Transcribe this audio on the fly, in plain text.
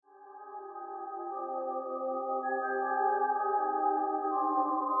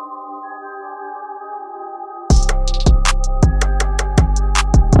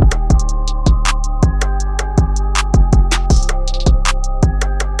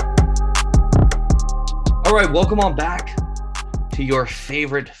All right, welcome on back to your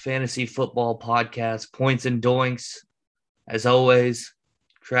favorite fantasy football podcast, Points and Doinks. As always,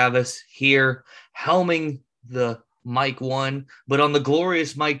 Travis here, helming the mic 1, but on the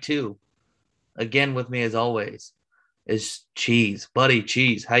glorious mic 2. Again with me as always is Cheese. Buddy,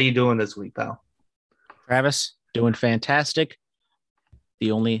 Cheese, how you doing this week, pal? Travis, doing fantastic.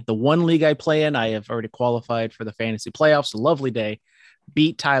 The one league I play in, I have already qualified for the fantasy playoffs. A lovely day.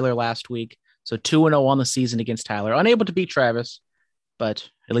 Beat Tyler last week. So 2-0 on the season against Tyler. Unable to beat Travis, but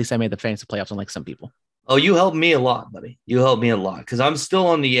at least I made the fantasy playoffs, unlike some people. Oh, you helped me a lot, buddy. You helped me a lot because I'm still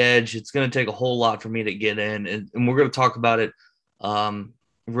on the edge. It's going to take a whole lot for me to get in, and we're going to talk about it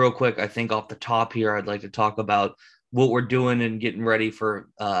real quick. I think off the top here, I'd like to talk about what we're doing and getting ready for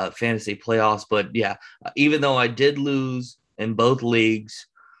fantasy playoffs. But yeah, even though I did lose in both leagues,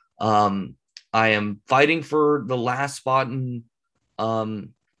 I am fighting for the last spot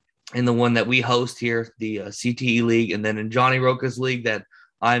in the one that we host here, the CTE League, and then in Johnny Roca's league that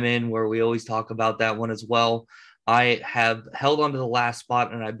I'm in, where we always talk about that one as well. I have held on to the last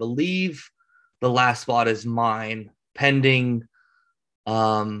spot, and I believe the last spot is mine, pending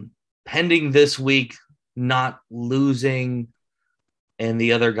this week not losing and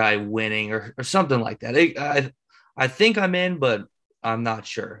the other guy winning or something like that. I think I'm in, but I'm not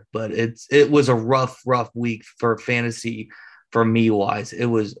sure. But it was a rough week for fantasy for me wise. It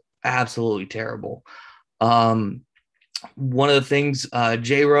was absolutely terrible. One of the things,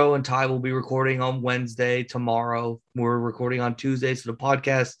 J-Ro and Ty will be recording on Wednesday. Tomorrow we're recording on Tuesday. So the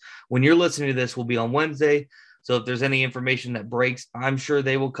podcast, when you're listening to this, will be on Wednesday. So if there's any information that breaks, I'm sure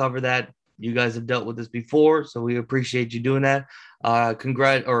they will cover that. You guys have dealt with this before, so we appreciate you doing that.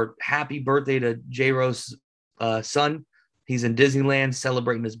 Happy birthday to J-Ro's son. He's in Disneyland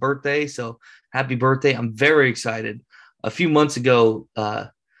celebrating his birthday. So happy birthday. I'm very excited. A few months ago,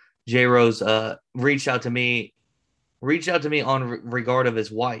 J-Rose reached out to me on regard of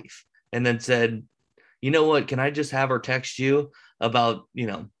his wife, and then said, you know what, can I just have her text you about,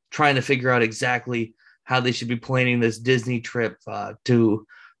 trying to figure out exactly how they should be planning this Disney trip to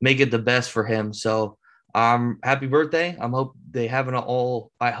make it the best for him. So happy birthday. I hope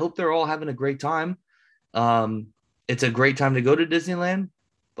they're all having a great time. It's a great time to go to Disneyland.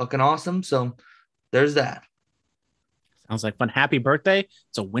 Fucking awesome. So there's that. Sounds like fun. Happy birthday.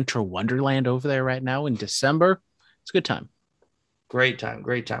 It's a winter wonderland over there right now in December. It's a good time. Great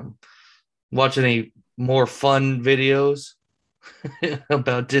time. Watch any more fun videos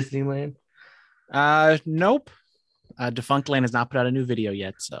about Disneyland? Nope. Defunct Land has not put out a new video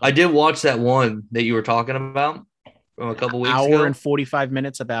yet. So I did watch that one that you were talking about from a couple weeks ago. Hour and 45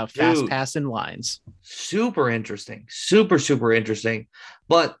 minutes about fast passing lines. Super interesting. Super interesting.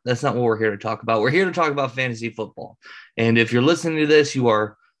 But that's not what we're here to talk about. We're here to talk about fantasy football. And if you're listening to this, you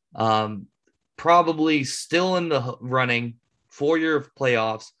are probably still in the running for your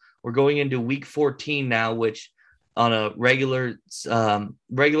playoffs. We're going into week 14 now, which on a regular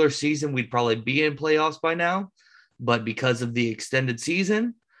season, we'd probably be in playoffs by now. But because of the extended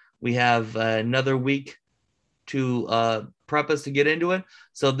season, we have another week to prep us to get into it.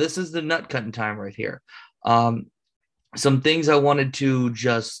 So this is the nut cutting time right here. Some things I wanted to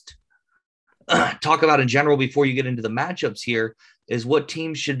just talk about in general before you get into the matchups here is what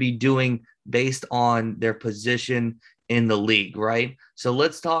teams should be doing based on their position in the league, right? So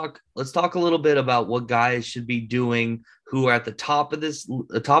let's talk a little bit about what guys should be doing who are at the top of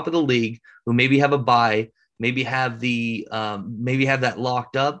the league, who maybe have a bye, maybe have that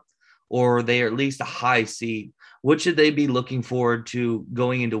locked up, or they are at least a high seed. What should they be looking forward to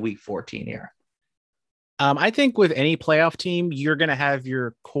going into week 14 here? I think with any playoff team, you're going to have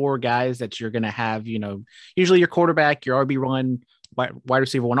your core guys that you're going to have, usually your quarterback, your RB1, wide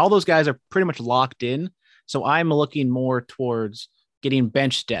receiver one, all those guys are pretty much locked in. So I'm looking more towards getting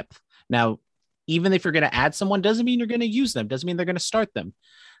bench depth. Now, even if you're going to add someone, doesn't mean you're going to use them. Doesn't mean they're going to start them.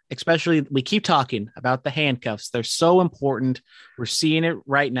 Especially, we keep talking about the handcuffs. They're so important. We're seeing it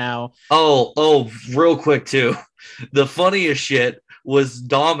right now. Oh, real quick too. The funniest shit was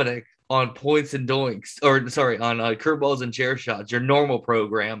Dominic on Points and Doinks, on Curveballs and Chair Shots, your normal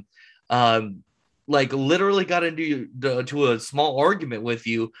program. Literally got into a small argument with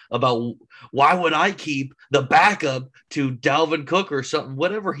you about why would I keep the backup to Dalvin Cook or something,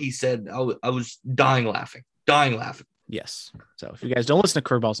 whatever he said. I was dying laughing. Yes. So if you guys don't listen to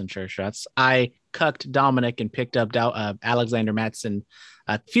Curveballs and Chair Shots, I cucked Dominic and picked up Alexander Mattison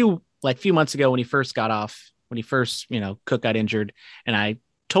a few months ago when he first Cook got injured. And I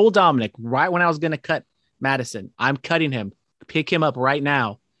told Dominic right when I was going to cut Madison, I'm cutting him, pick him up right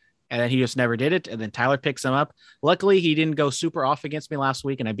now. and then he just never did it. And then Tyler picks him up. Luckily, he didn't go super off against me last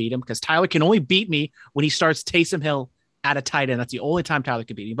week, and I beat him because Tyler can only beat me when he starts Taysom Hill at a tight end. That's the only time Tyler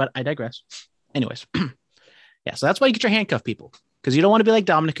could beat me, but I digress. Anyways, yeah, so that's why you get your handcuff people, because you don't want to be like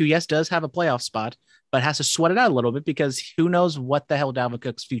Dominic, who, yes, does have a playoff spot, but has to sweat it out a little bit because who knows what the hell Dalvin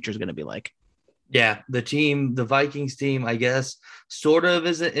Cook's future is going to be like. Yeah, the Vikings team, I guess, sort of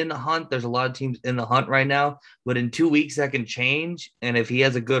is in the hunt. There's a lot of teams in the hunt right now, but in 2 weeks that can change. And if he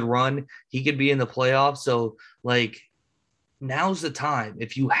has a good run, he could be in the playoffs. So, like, now's the time.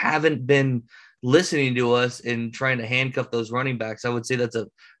 If you haven't been listening to us and trying to handcuff those running backs, I would say that's a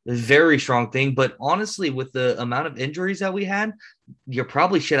very strong thing. But honestly, with the amount of injuries that we had, you're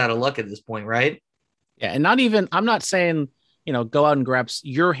probably shit out of luck at this point, right? Yeah, and I'm not saying, go out and grab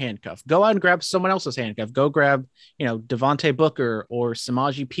your handcuff. Go out and grab someone else's handcuff. Go grab, Devontae Booker or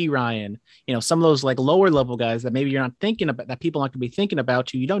Samaje Perine, some of those like lower level guys that maybe you're not thinking about, that people aren't going to be thinking about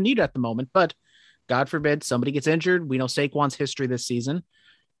who you don't need at the moment. But God forbid somebody gets injured. We know Saquon's history this season.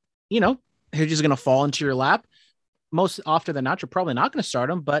 He's just going to fall into your lap. Most often than not, you're probably not going to start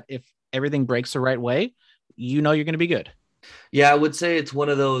him. But if everything breaks the right way, you're going to be good. Yeah, I would say it's one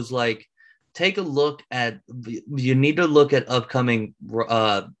of those, like, you need to look at upcoming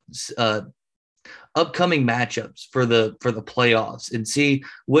matchups for the playoffs and see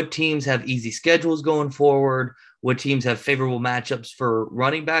what teams have easy schedules going forward, what teams have favorable matchups for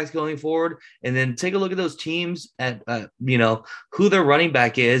running backs going forward, and then take a look at those teams at who their running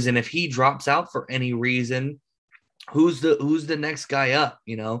back is, and if he drops out for any reason, who's the next guy up.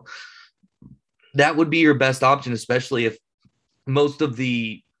 That would be your best option, especially if most of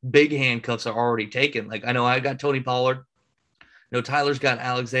the big handcuffs are already taken. Like, I know I got Tony Pollard. Tyler's got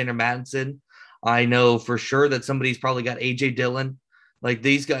Alexander Mattison. I know for sure that somebody's probably got AJ Dillon. Like,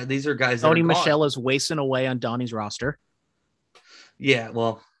 these are guys. Tony Michelle is wasting away on Donnie's roster. Yeah,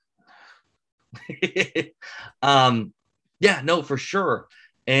 well, yeah, no, for sure.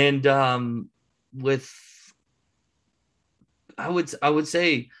 And I would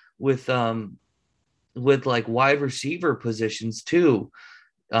say with like wide receiver positions too.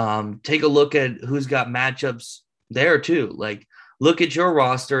 Take a look at who's got matchups there too. Like, look at your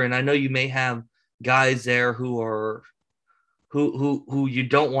roster, and I know you may have guys there who you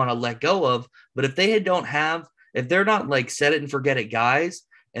don't want to let go of, but if they're not like set it and forget it guys,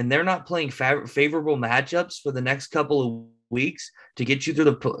 and they're not playing favorable matchups for the next couple of weeks to get you through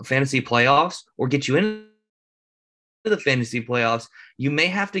the fantasy playoffs or get you into the fantasy playoffs, you may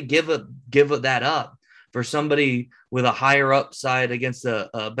have to give that up for somebody with a higher upside against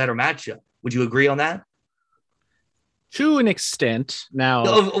a better matchup. Would you agree on that? To an extent. Now,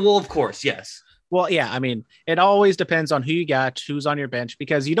 well, of course, yes. Well, yeah, I mean, it always depends on who you got, who's on your bench,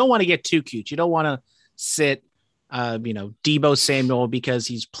 because you don't want to get too cute. You don't want to sit, Deebo Samuel because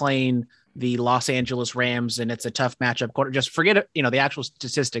he's playing the Los Angeles Rams and it's a tough matchup. Just forget it, the actual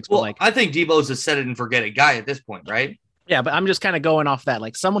statistics. Well, but like, I think Deebo's a set it and forget it guy at this point, right? Yeah, but I'm just kind of going off that,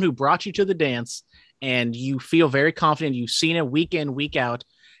 like someone who brought you to the dance and you feel very confident, you've seen it week in, week out.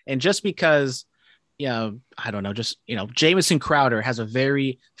 And just because, I don't know, Jamison Crowder has a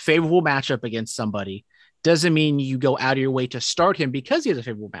very favorable matchup against somebody doesn't mean you go out of your way to start him because he has a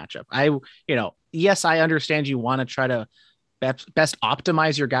favorable matchup. Yes, I understand you want to try to best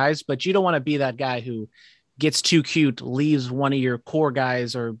optimize your guys, but you don't want to be that guy who gets too cute, leaves one of your core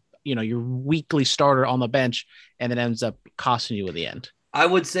guys or, your weekly starter on the bench, and then ends up costing you at the end. I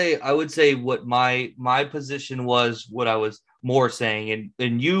would say what my position was, what I was more saying,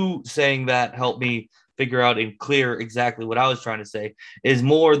 and you saying that helped me figure out and clear exactly what I was trying to say, is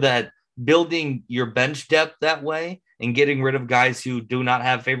more that building your bench depth that way and getting rid of guys who do not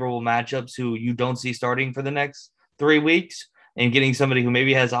have favorable matchups, who you don't see starting for the next 3 weeks, and getting somebody who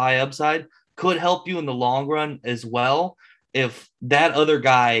maybe has high upside could help you in the long run as well. If that other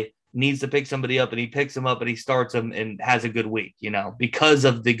guy needs to pick somebody up and he picks him up and he starts him and has a good week, because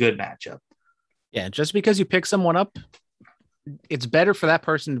of the good matchup. Yeah. Just because you pick someone up, it's better for that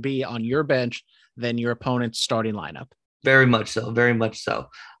person to be on your bench than your opponent's starting lineup. Very much so. Very much so.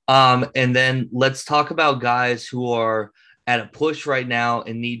 And then let's talk about guys who are at a push right now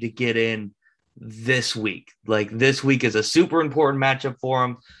and need to get in this week. Like, this week is a super important matchup for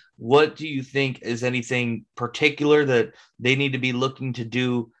them. What do you think is anything particular that they need to be looking to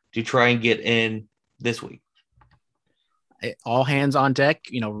do to try and get in this week? All hands on deck,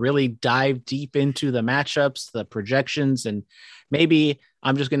 really dive deep into the matchups, the projections, and maybe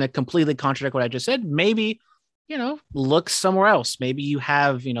I'm just going to completely contradict what I just said. Maybe, look somewhere else. Maybe you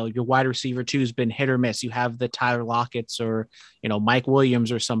have, your wide receiver two's been hit or miss. You have the Tyler Lockett's or, Mike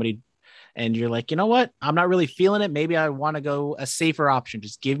Williams or somebody and you're like, you know what? I'm not really feeling it. Maybe I want to go a safer option.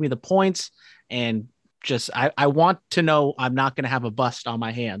 Just give me the points and I want to know I'm not going to have a bust on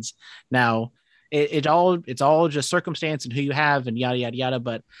my hands. Now, it's all just circumstance and who you have and yada yada yada.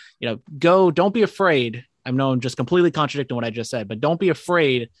 But don't be afraid. I know I'm just completely contradicting what I just said, but don't be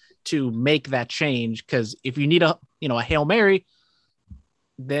afraid to make that change, because if you need a Hail Mary,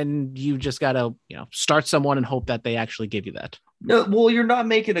 then you just gotta start someone and hope that they actually give you that. No, well, you're not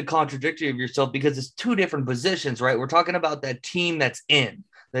making a contradictory of yourself, because it's two different positions, right? We're talking about that team that's in.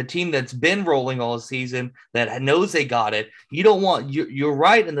 The team that's been rolling all season, that knows they got it. You don't want, you're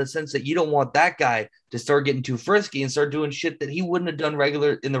right in the sense that you don't want that guy to start getting too frisky and start doing shit that he wouldn't have done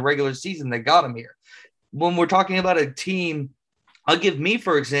in the regular season that got him here. When we're talking about a team, I'll give me,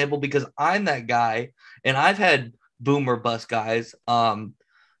 for example, because I'm that guy and I've had boomer bust guys. I'll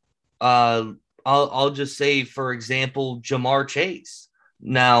just say, for example, Ja'Marr Chase.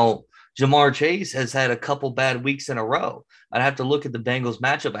 Now, Ja'Marr Chase has had a couple bad weeks in a row. I'd have to look at the Bengals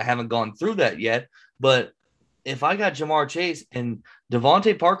matchup. I haven't gone through that yet. But if I got Ja'Marr Chase and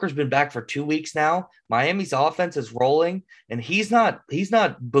Devontae Parker's been back for 2 weeks now, Miami's offense is rolling, and he's not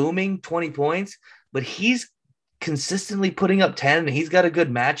booming 20 points, but he's consistently putting up 10, and he's got a good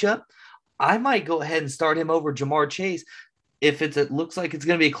matchup. I might go ahead and start him over Ja'Marr Chase if it looks like it's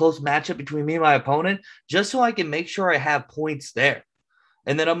going to be a close matchup between me and my opponent, just so I can make sure I have points there.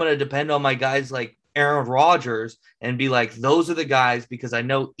 And then I'm going to depend on my guys like Aaron Rodgers and be like, those are the guys, because I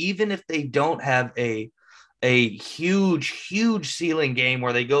know even if they don't have a huge ceiling game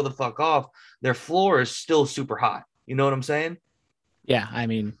where they go the fuck off, their floor is still super high. You know what I'm saying? Yeah. I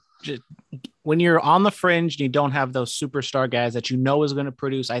mean, just when you're on the fringe and you don't have those superstar guys that is going to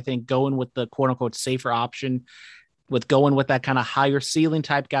produce, I think going with the quote unquote safer option, with going with that kind of higher ceiling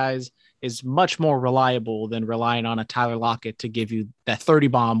type guys, is much more reliable than relying on a Tyler Lockett to give you that 30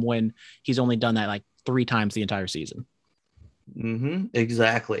 bomb when he's only done that like 3 times the entire season.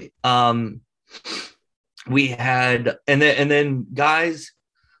 Exactly. We had, and then guys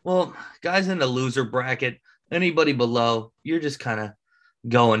in the loser bracket, anybody below, you're just kind of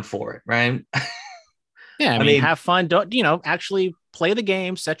going for it, right? Yeah. I mean, have fun. Don't, actually play the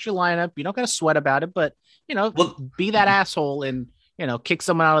game, set your lineup. You don't got to sweat about it, but be that asshole and, kick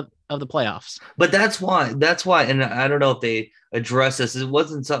someone out of the playoffs. But that's why, and I don't know if they address this. It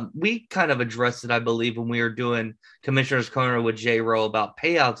wasn't something we kind of addressed it, I believe, when we were doing Commissioner's Corner with J Rowe about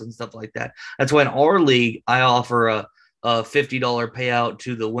payouts and stuff like that. That's why in our league, I offer a $50 payout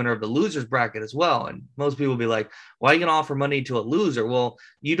to the winner of the losers bracket as well. And most people will be like, why are you going to offer money to a loser? Well,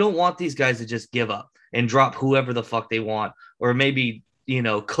 you don't want these guys to just give up and drop whoever the fuck they want, or maybe,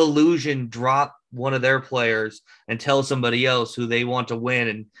 collusion, drop one of their players and tell somebody else who they want to win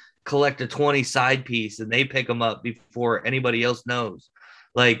and collect a 20 side piece, and they pick them up before anybody else knows.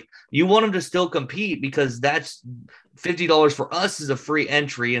 Like, you want them to still compete, because that's $50 for us is a free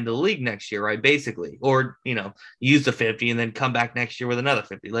entry into the league next year, right? Basically, or, use the 50 and then come back next year with another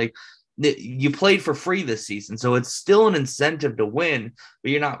 50. Like, you played for free this season, so it's still an incentive to win,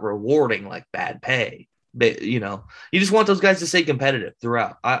 but you're not rewarding like bad pay. But, you just want those guys to stay competitive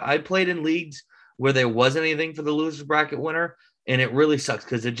throughout. I played in leagues where there wasn't anything for the loser bracket winner, and it really sucks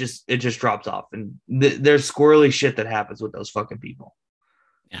because it just drops off, and there's squirrely shit that happens with those fucking people.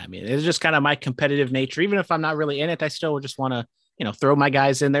 Yeah, I mean, it's just kind of my competitive nature. Even if I'm not really in it, I still just want to, throw my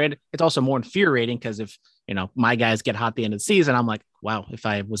guys in there. And it's also more infuriating because if, my guys get hot at the end of the season, I'm like, wow, if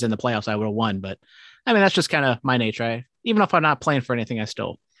I was in the playoffs, I would have won. But I mean, that's just kind of my nature. Even if I'm not playing for anything, I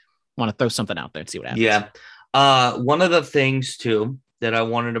still want to throw something out there and see what happens. Yeah. One of the things too that I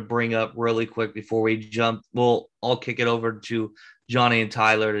wanted to bring up really quick before we jump, I'll kick it over to Johnny and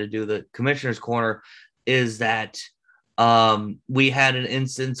Tyler to do the Commissioner's Corner, is that we had an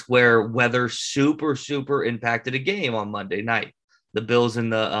instance where weather super impacted a game on Monday night. The Bills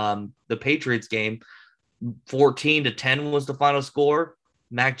and the Patriots game, 14-10 was the final score.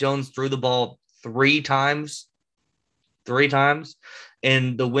 Mac Jones threw the ball three times,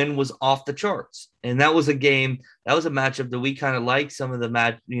 and the win was off the charts. And that was a matchup that we kind of like some of the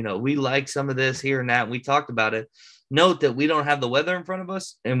match. We like some of this here and that. And we talked about it. Note that we don't have the weather in front of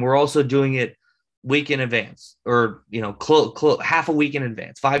us, and we're also doing it week in advance, or, half a week in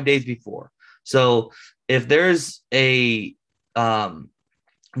advance, 5 days before. So if there's a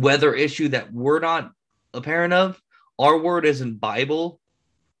weather issue that we're not apparent of, our word isn't Bible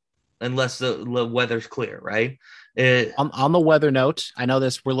unless the weather's clear, right? On the weather note, I know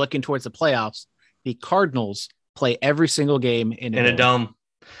this, we're looking towards the playoffs. The Cardinals play every single game in a dome.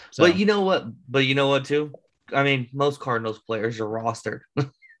 So. But you know what too? I mean, most Cardinals players are rostered.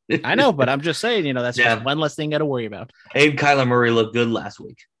 I know, but I'm just saying, that's just one less thing got to worry about. And Kyler Murray looked good last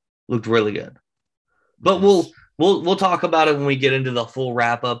week. Looked really good. But we'll talk about it when we get into the full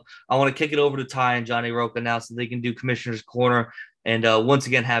wrap up. I want to kick it over to Ty and Johnny Roca now so they can do Commissioner's Corner. And once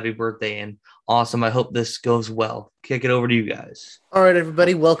again, happy birthday and awesome. I hope this goes well. Kick it over to you guys. All right,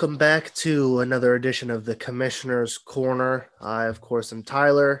 everybody, welcome back to another edition of the Commissioner's Corner. I, of course, am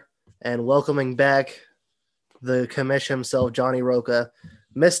Tyler, and welcoming back the commish himself, Johnny Roca.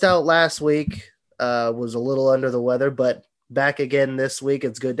 Missed out last week, was a little under the weather, but back again this week.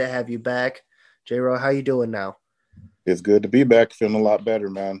 It's good to have you back. J-Ro, how you doing now? It's good to be back. Feeling a lot better,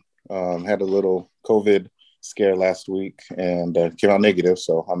 man. Had a little COVID scare last week and came out negative,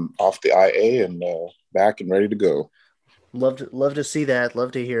 so I'm off the IA and back and ready to go. Love to see that.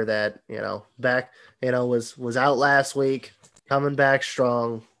 Love to hear that. Back. Was out last week, coming back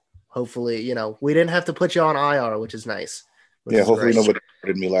strong. Hopefully, we didn't have to put you on IR, which is nice. Yeah, hopefully nobody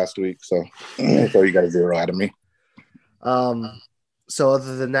hurted me last week, so throw you guys 0 out of me. So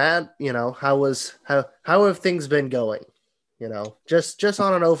other than that, how have things been going? Just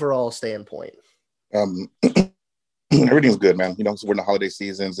on an overall standpoint. Everything's good, man. So we're in the holiday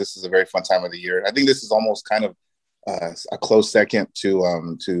seasons. This is a very fun time of the year. I think this is almost kind of a close second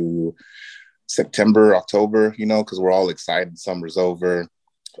to September, October, because we're all excited. Summer's over.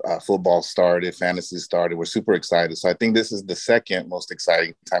 Football started, fantasy started. We're super excited. So I think this is the second most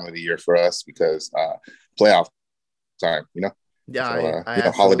exciting time of the year for us because playoff time, Yeah, so, I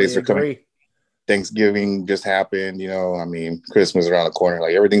holidays are agree. coming. Thanksgiving just happened, Christmas around the corner.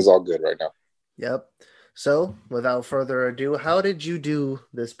 Like everything's all good right now. Yep. So without further ado, how did you do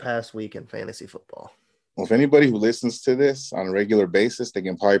this past week in fantasy football? Well, if anybody who listens to this on a regular basis, they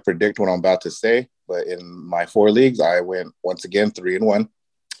can probably predict what I'm about to say. But in my 4 leagues, I went once again 3-1,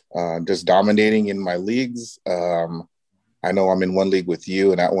 just dominating in my leagues. I know I'm in one league with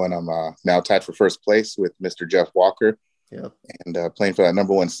you, and that one I'm now tied for first place with Mr. Jeff Walker. Yep. And playing for that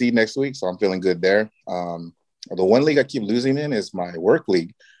number 1 seed next week, so I'm feeling good there. The one league I keep losing in is my work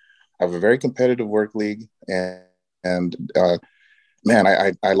league. I have a very competitive work league, and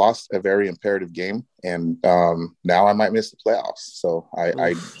man, I lost a very imperative game, and now I might miss the playoffs. So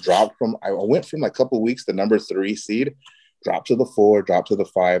I dropped I went from a couple of weeks the number 3 seed, dropped to the 4, dropped to the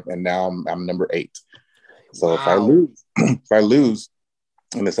 5, and now I'm number 8. So wow. if I lose,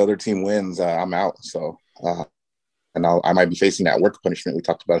 and this other team wins, I'm out. So. And I might be facing that work punishment we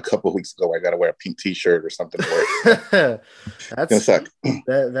talked about a couple of weeks ago. Where I got to wear a pink T-shirt or something to work. That's gonna suck.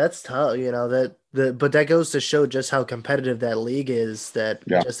 That's tough. But that goes to show just how competitive that league is. That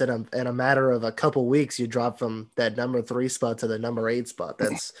just in a matter of a couple weeks, you drop from that number 3 spot to the number 8 spot.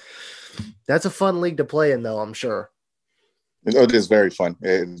 That's a fun league to play in, though. I'm sure. It is very fun.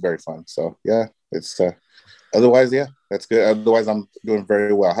 It's very fun. So yeah, it's. Otherwise, yeah, that's good. Otherwise, I'm doing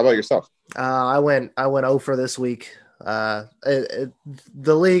very well. How about yourself? I went 0 for this week. The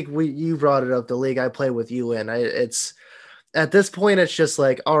league you brought it up. The league I play with you in. It's at this point it's just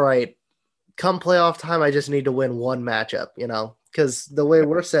like, all right, come playoff time, I just need to win one matchup. Because the way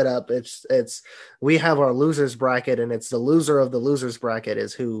we're set up, it's we have our losers bracket, and it's the loser of the losers bracket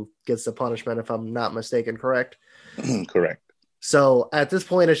is who gets the punishment. If I'm not mistaken, correct? Correct. So at this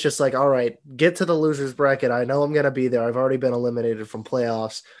point, it's just like, all right, get to the losers bracket. I know I'm going to be there. I've already been eliminated from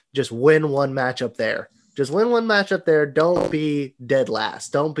playoffs. Just win one matchup there. Just win one matchup there. Don't be dead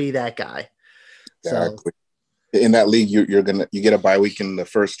last. Don't be that guy. Exactly. So, in that league, you get a bye week in the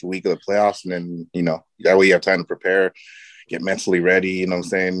first week of the playoffs, and then that way you have time to prepare, get mentally ready. You know what I'm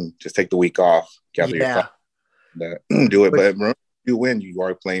saying? Just take the week off, gather your thoughts, do it. But remember, if you win, you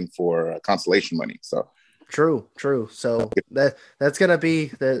are playing for consolation money. So. True. So that's gonna be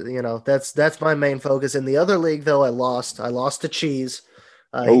that's my main focus. In the other league, though, I lost to Cheese.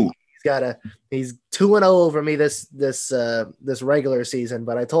 He's 2-0 over me this regular season.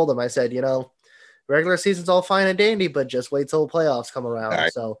 But I told him, I said, regular season's all fine and dandy, but just wait till the playoffs come around.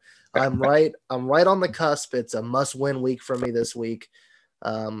 Right. So I'm right on the cusp. It's a must-win week for me this week.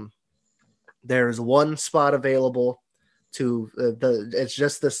 There's one spot available. It's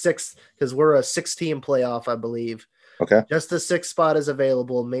just the 6th, because we're a 6-team playoff, I believe. Okay. Just the 6th spot is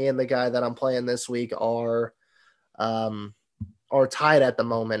available. Me and the guy that I'm playing this week are tied at the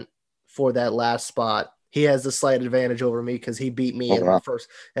moment for that last spot. He has the slight advantage over me because he beat me in our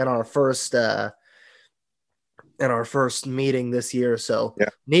first meeting this year. So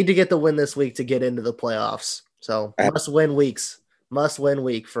need to get the win this week to get into the playoffs. So must-win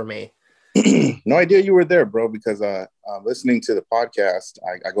week for me. No idea you were there, bro, because listening to the podcast,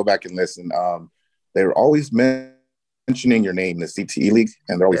 I go back and listen. They were always mentioning your name in the CTE league,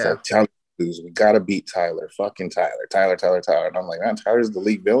 and they're always like, Tyler, we got to beat Tyler. Fucking Tyler. And I'm like, man, Tyler's the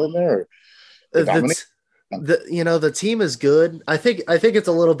league villain there? The team is good. I think it's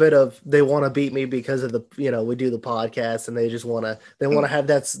a little bit of they want to beat me because of the we do the podcast and they just want to have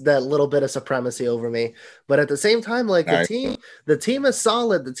that little bit of supremacy over me. But at the same time, like the team is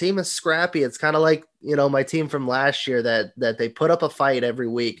solid. The team is scrappy. It's kind of like my team from last year that they put up a fight every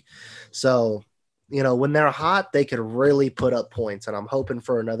week. So when they're hot, they can really put up points, and I'm hoping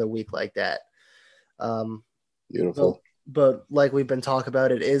for another week like that. Beautiful. But like we've been talking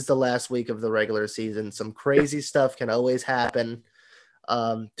about, it is the last week of the regular season. Some crazy stuff can always happen.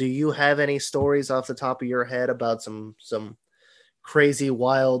 Do you have any stories off the top of your head about some crazy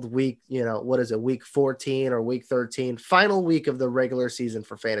wild week? What is it? Week 14 or week 13, final week of the regular season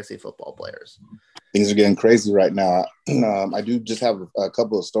for fantasy football players. Things are getting crazy right now. I do just have a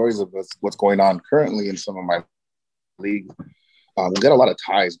couple of stories of what's going on currently in some of my leagues. We got a lot of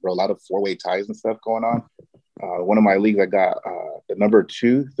ties, bro. A lot of 4-way ties and stuff going on. One of my leagues, I got the number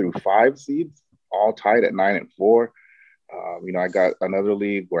 2 through 5 seeds, all tied at 9 and 4. I got another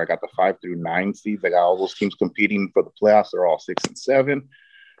league where I got the 5 through 9 seeds. I got all those teams competing for the playoffs. They're all 6 and 7.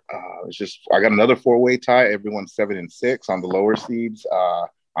 I got another 4-way tie. Everyone's 7 and 6 on the lower seeds.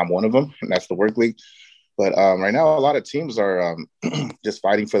 I'm one of them, and that's the work league. But right now, a lot of teams are just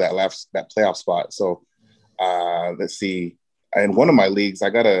fighting for that playoff spot. So let's see. In one of my leagues, I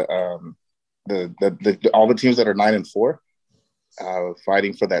got all the teams that are 9 and 4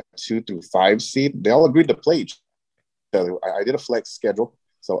 fighting for that 2 through 5 seed. They all agreed to play each other. I did a flex schedule,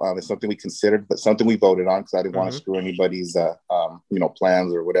 so it's something we considered, but something we voted on because I didn't want to screw anybody's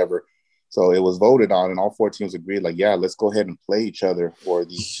plans or whatever. So it was voted on, and all 4 teams agreed, like, yeah, let's go ahead and play each other for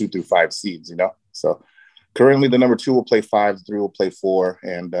these 2 through 5 seeds. So currently the number 2 will play 5, 3 will play 4,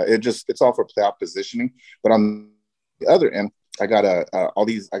 and it's all for playoff positioning. But on the other end, I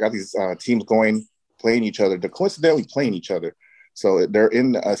got these teams playing each other. They're coincidentally playing each other. So they're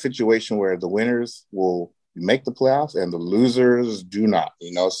in a situation where the winners will make the playoffs and the losers do not,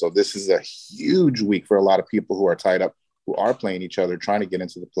 So this is a huge week for a lot of people who are tied up, who are playing each other, trying to get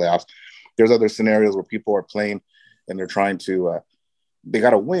into the playoffs. There's other scenarios where people are playing and they're trying to, they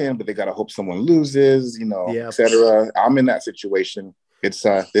got to win, but they got to hope someone loses, et cetera. I'm in that situation. It's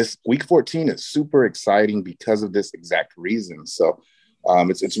this week 14 is super exciting because of this exact reason. So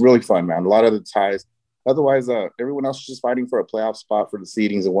it's really fun, man. A lot of the ties. Otherwise, everyone else is just fighting for a playoff spot for the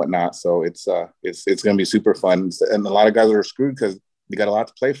seedings and whatnot. So it's going to be super fun. And a lot of guys are screwed because they got a lot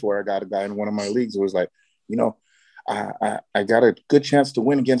to play for. I got a guy in one of my leagues who was like, I got a good chance to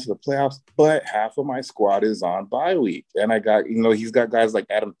win against the playoffs, but half of my squad is on bye week. And I got, he's got guys like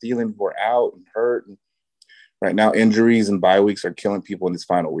Adam Thielen who are out and hurt. And right now, injuries and bye weeks are killing people in this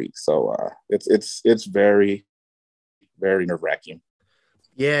final week. So it's very, very nerve-wracking.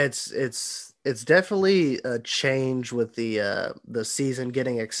 Yeah, it's definitely a change with the season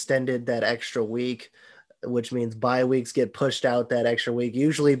getting extended that extra week, which means bye weeks get pushed out that extra week.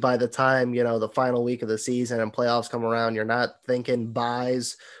 Usually by the time, the final week of the season and playoffs come around, you're not thinking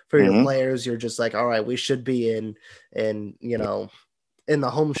buys for your players. You're just like, all right, we should be in the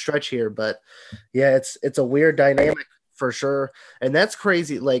home stretch here. But yeah, it's a weird dynamic for sure. And that's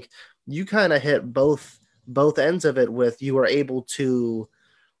crazy. Like you kind of hit both ends of it with you were able to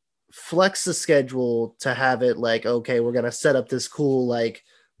flex the schedule to have it like, okay, we're going to set up this cool, like,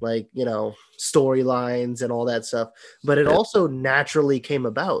 storylines and all that stuff. But it also naturally came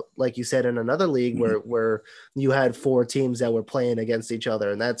about, like you said, in another league where you had 4 teams that were playing against each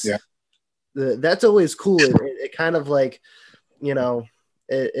other. And that's always cool. It kind of like,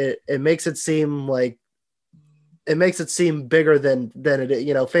 it makes it seem like, it makes it seem bigger than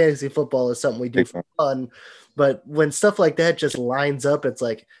it, fantasy football is something we do for fun. But when stuff like that just lines up, it's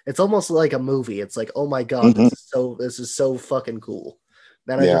like, it's almost like a movie. It's like, oh my God, this is so fucking cool.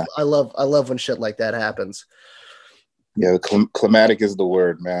 And I love when shit like that happens. Yeah. Climatic is the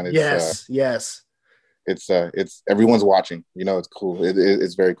word, man. It's, yes. It's everyone's watching, it's cool.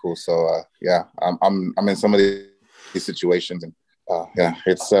 It's very cool. So I'm in some of these situations and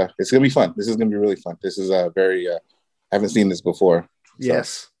it's going to be fun. This is going to be really fun. This is very, I haven't seen this before. So.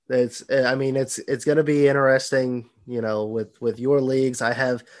 Yes. It's going to be interesting, with your leagues. I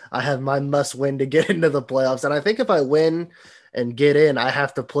have my must win to get into the playoffs. And I think if I win and get in, I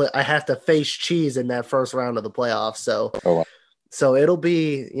have to face Cheese in that first round of the playoffs. So, So it'll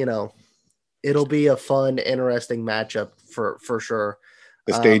be a fun, interesting matchup for sure.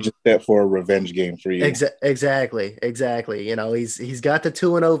 The stage is set for a revenge game for you. Exactly. He's got the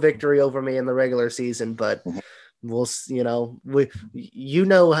 2-0 victory over me in the regular season, but we'll,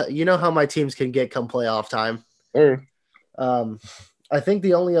 how my teams can get come playoff time. Sure. I think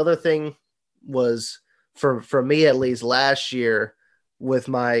the only other thing was for me, at least last year with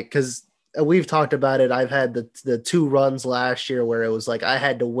because we've talked about it. I've had the 2 runs last year where it was like I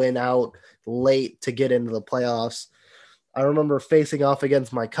had to win out late to get into the playoffs. I remember facing off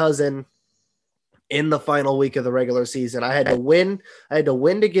against my cousin in the final week of the regular season. I had to win. I had to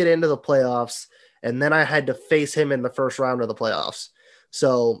win to get into the playoffs, and then I had to face him in the first round of the playoffs.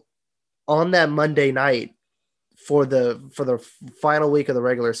 So on that Monday night for the final week of the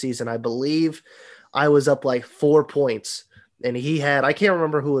regular season, I believe I was up like 4 points, and he had, I can't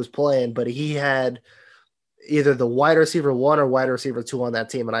remember who was playing, but he had either the wide receiver 1 or wide receiver 2 on that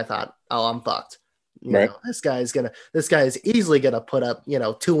team. And I thought, oh, I'm fucked. You know, this guy is easily going to put up,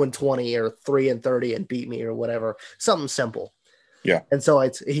 2-20 or 3-30 and beat me or whatever, something simple. Yeah. And so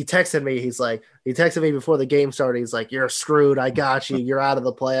he texted me. He texted me before the game started. He's like, "You're screwed. I got you. You're out of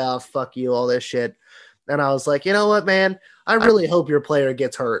the playoffs. Fuck you, all this shit." And I was like, you know what, man? I really hope your player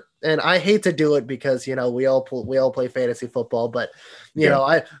gets hurt. And I hate to do it because, we all play fantasy football, but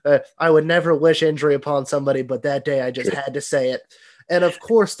I would never wish injury upon somebody, but that day I just had to say it. And of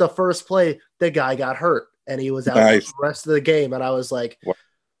course, the first play, the guy got hurt and he was out for the rest of the game. And I was like,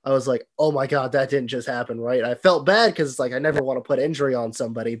 oh my God, that didn't just happen, right? I felt bad because it's like I never want to put injury on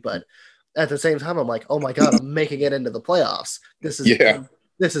somebody, but at the same time, I'm like, oh my God, I'm making it into the playoffs. This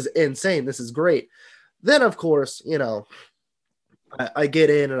is insane. This is great. Then, of course, I get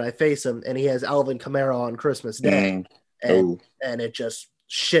in and I face him, and he has Alvin Kamara on Christmas Day, and it just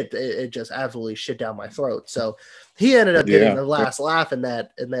absolutely shit down my throat. So he ended up getting the last laugh in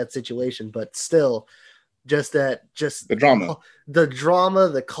that situation, but still, the drama,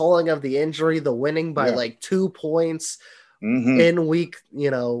 the calling of the injury, the winning by like 2 points in week,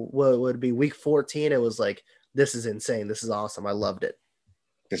 what would be week 14. It was like, this is insane. This is awesome. I loved it.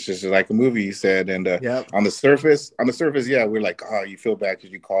 It's just like a movie, you said. And on the surface, yeah, we're like, oh, you feel bad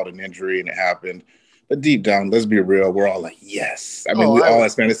because you called an injury and it happened. But deep down, let's be real, we're all like, yes. I mean, all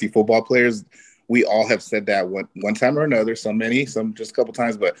as fantasy football players, we all have said that one time or another, some just a couple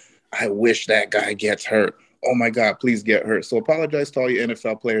times, but I wish that guy gets hurt. Oh my God, please get hurt. So apologize to all you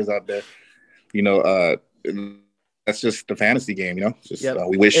NFL players out there. That's just the fantasy game,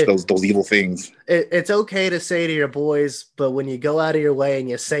 we wish those evil things. It's okay to say to your boys, but when you go out of your way and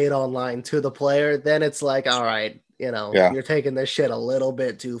you say it online to the player, then it's like, all right, you're taking this shit a little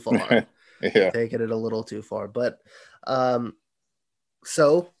bit too far. Taking it a little too far. But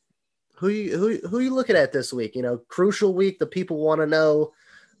so who you looking at this week? Crucial week. The people want to know.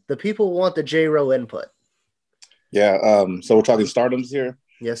 The people want the J-Row input. Yeah. So we're talking stardoms here.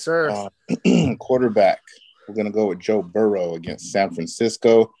 Yes, sir. Quarterback. We're going to go with Joe Burrow against San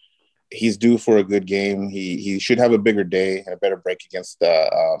Francisco. He's due for a good game. He should have a bigger day and a better break against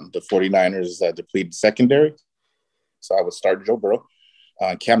the 49ers depleted secondary. So I would start Joe Burrow.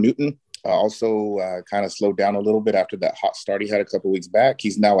 Cam Newton also kind of slowed down a little bit after that hot start he had a couple weeks back.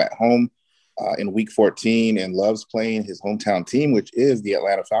 He's now at home in week 14 and loves playing his hometown team, which is the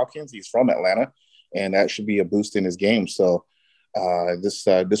Atlanta Falcons. He's from Atlanta, and that should be a boost in his game. So this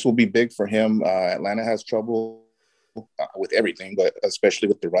will be big for him. Atlanta has trouble with everything, but especially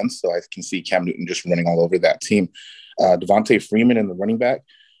with the runs. So I can see Cam Newton just running all over that team. Devontae Freeman in the running back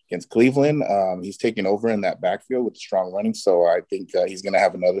against Cleveland. He's taking over in that backfield with strong running. So I think he's going to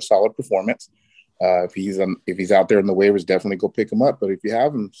have another solid performance. If he's out there in the waivers, definitely go pick him up. But if you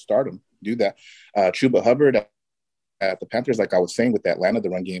have him, start him. Do that. Chuba Hubbard at the Panthers, like I was saying with Atlanta, the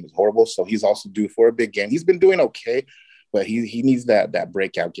run game is horrible. So he's also due for a big game. He's been doing okay, but he needs that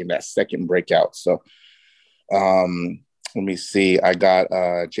breakout game, that second breakout. So let me see. I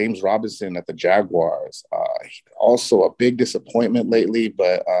got James Robinson at the Jaguars. Also a big disappointment lately,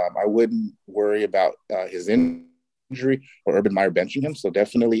 but I wouldn't worry about his injury or Urban Meyer benching him. So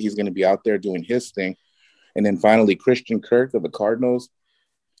definitely he's going to be out there doing his thing. And then finally, Christian Kirk of the Cardinals.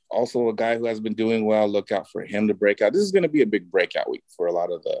 Also a guy who has been doing well. Look out for him to break out. This is going to be a big breakout week for a lot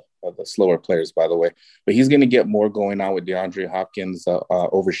of the slower players, by the way. But he's going to get more going on with DeAndre Hopkins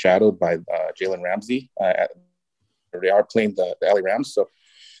overshadowed by Jalen Ramsey. They are playing the LA Rams, so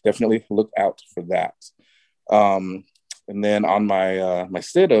definitely look out for that. And then on my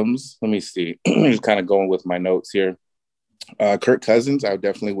sit-ems, let me see. Just kind of going with my notes here. Kirk Cousins, I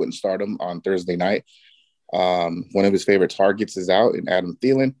definitely wouldn't start him on Thursday night. One of his favorite targets is out in Adam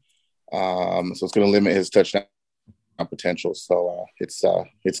Thielen. So it's going to limit his touchdown potential. So it's going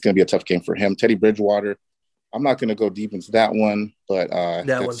to be a tough game for him. Teddy Bridgewater, I'm not going to go deep into that one, but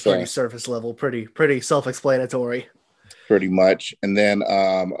that one's pretty surface level, pretty self-explanatory. Pretty much. And then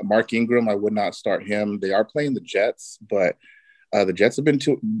Mark Ingram, I would not start him. They are playing the Jets, but the Jets have been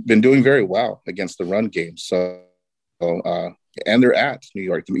doing very well against the run game. So and they're at New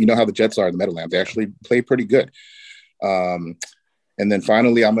York. You know how the Jets are in the Meadowlands. They actually play pretty good. And And then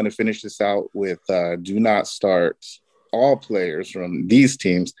finally, I'm going to finish this out with do not start all players from these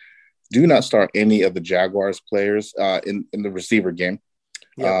teams. Do not start any of the Jaguars players in the receiver game.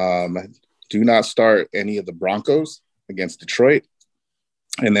 Yep. Do not start any of the Broncos against Detroit.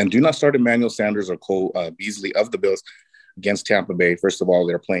 And then do not start Emmanuel Sanders or Cole Beasley of the Bills against Tampa Bay. First of all,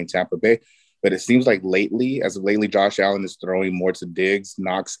 they're playing Tampa Bay. But it seems like lately, Josh Allen is throwing more to Diggs,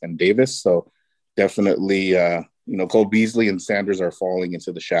 Knox, and Davis. So definitely, Cole Beasley and Sanders are falling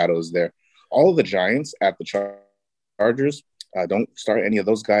into the shadows there. All of the Giants at the Chargers, don't start any of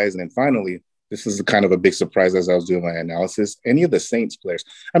those guys. And then finally, this is kind of a big surprise as I was doing my analysis, any of the Saints players.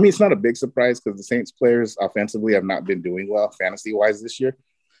 I mean, it's not a big surprise because the Saints players offensively have not been doing well fantasy-wise this year.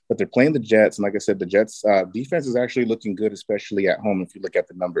 But they're playing the Jets. And like I said, the Jets defense is actually looking good, especially at home if you look at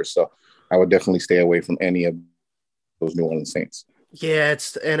the numbers. So I would definitely stay away from any of those New Orleans Saints. Yeah,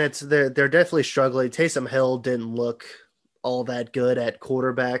 they're definitely struggling. Taysom Hill didn't look all that good at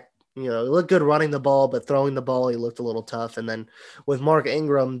quarterback. He looked good running the ball, but throwing the ball, he looked a little tough. And then with Mark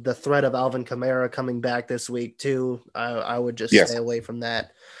Ingram, the threat of Alvin Kamara coming back this week too, I would just stay away from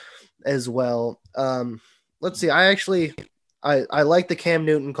that as well. Let's see. I like the Cam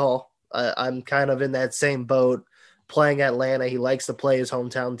Newton call. I'm kind of in that same boat playing Atlanta. He likes to play his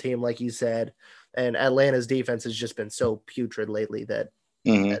hometown team, like you said. And Atlanta's defense has just been so putrid lately that,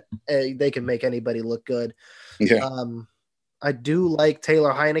 that they can make anybody look good. Yeah. I do like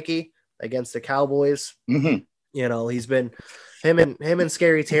Taylor Heineke against the Cowboys. Mm-hmm. He's been him and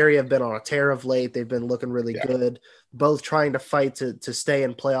Scary Terry have been on a tear of late. They've been looking really good, both trying to fight to stay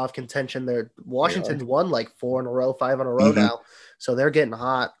in playoff contention. Washington's won like 5 in a row now, so they're getting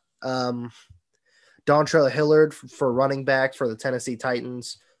hot. Dontrell Hillard for running back for the Tennessee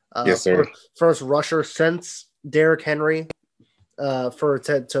Titans. Yes, sir. First rusher since Derrick Henry, or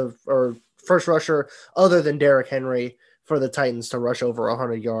first rusher other than Derrick Henry for the Titans to rush over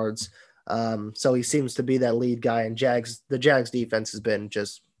 100 yards. So he seems to be that lead guy, and the Jags defense has been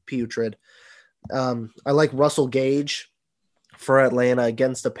just putrid. I like Russell Gage for Atlanta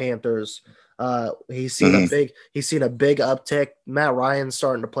against the Panthers. He's seen a big uptick. Matt Ryan's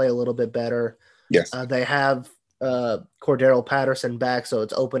starting to play a little bit better. Yes. They have Cordero Patterson back, so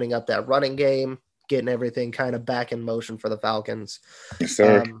it's opening up that running game, getting everything kind of back in motion for the Falcons. Yes,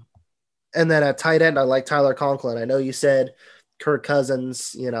 sir. And then at tight end, I like Tyler Conklin. I know you said Kirk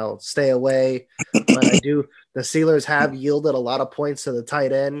Cousins, stay away, but the Steelers have yielded a lot of points to the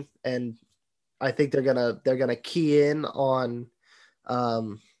tight end, and I think they're gonna key in on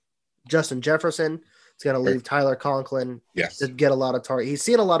Justin Jefferson. It's gonna leave Tyler Conklin to get a lot of targets. He's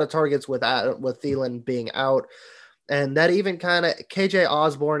seen a lot of targets with Thielen being out, and that even kind of KJ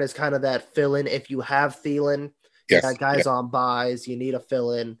Osborne is kind of that fill in if you have Thielen. Yes. You got guys on buys, you need a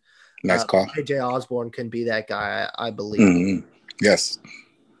fill in. Nice call. KJ Osborne can be that guy, I believe. Mm-hmm. Yes.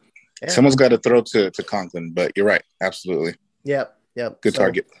 Yeah. Someone's got to throw to Conklin, but you're right. Absolutely. Yep. Good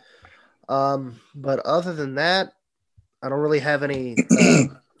target. But other than that, I don't really have any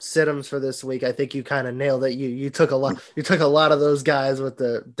sit-ems for this week. I think you kind of nailed it. You took a lot of those guys with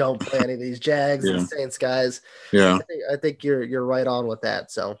the don't play any of these Jags and Saints guys. Yeah. I think you're right on with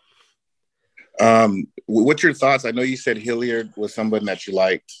that. So. What's your thoughts? I know you said Hilliard was someone that you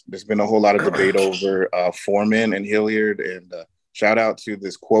liked. There's been a whole lot of debate over Foreman and Hilliard, and shout out to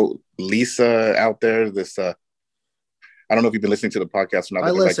this quote Lisa out there. This I don't know if you've been listening to the podcast or not.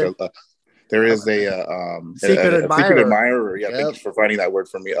 I listen. There is a secret admirer. Yeah, thank you for finding that word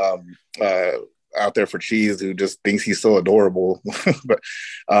for me. Out there for Cheese, who just thinks he's so adorable. But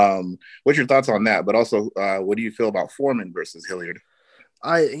what's your thoughts on that? But also, what do you feel about Foreman versus Hilliard?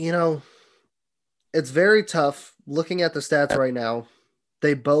 It's very tough looking at the stats right now.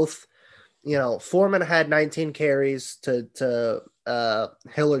 They both, Foreman had 19 carries to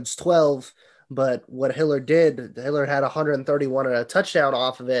Hilliard's 12, but what Hilliard had 131 and a touchdown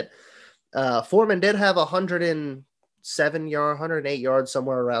off of it. Foreman did have 108 yards,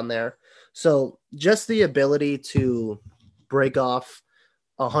 somewhere around there. So just the ability to break off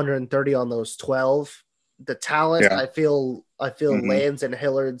 130 on those 12, the talent I feel lands in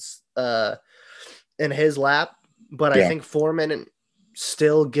Hilliard's in his lap, but I think Foreman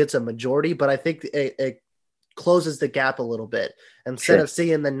still gets a majority, but I think it closes the gap a little bit. Instead of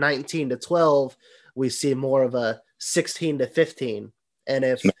seeing the 19 to 12, we see more of a 16 to 15.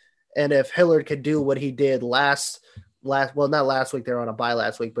 And if Hilliard could do what he did not last week, they were on a bye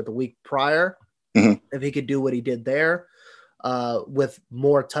last week, but the week prior, if he could do what he did there with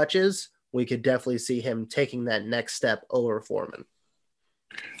more touches, we could definitely see him taking that next step over Foreman.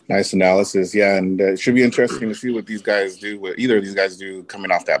 Nice analysis. Yeah, and it should be interesting to see what these guys do, what either of these guys do coming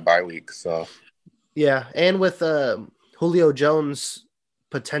off that bye week. So, yeah, and with Julio Jones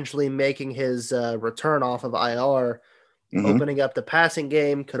potentially making his return off of IR, opening up the passing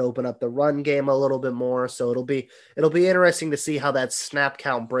game, could open up the run game a little bit more. So it'll be interesting to see how that snap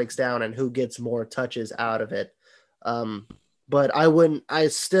count breaks down and who gets more touches out of it. But I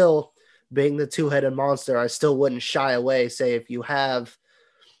still, being the two-headed monster, I still wouldn't shy away. Say if you have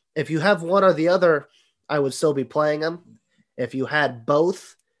one or the other, I would still be playing them. If you had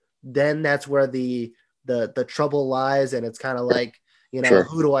both, then that's where the trouble lies. And it's kind of like, Sure.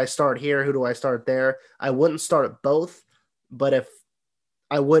 Who do I start here? Who do I start there? I wouldn't start both, but if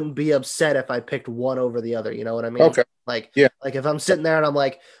I wouldn't be upset if I picked one over the other. You know what I mean? Okay. Like if I'm sitting there and I'm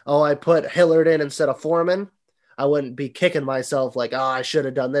like, oh, I put Hillard in instead of Foreman, I wouldn't be kicking myself like, oh, I should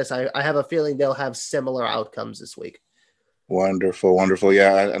have done this. I have a feeling they'll have similar outcomes this week. Wonderful.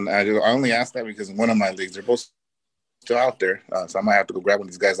 Yeah. And I only asked that because in one of my leagues, they're both still out there. So I might have to go grab one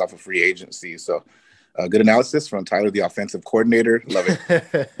of these guys off of free agency. So good analysis from Tyler, the offensive coordinator. Love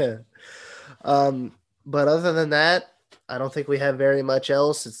it. But other than that, I don't think we have very much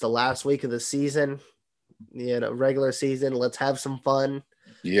else. It's the last week of the season, regular season. Let's have some fun.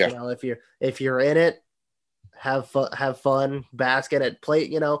 Yeah. If you're in it, have fun, bask in it,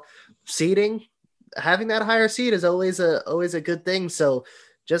 play, seeding, having that higher seed is always a good thing. So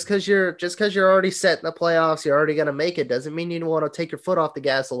just because you're already set in the playoffs, you're already going to make it, doesn't mean you want to take your foot off the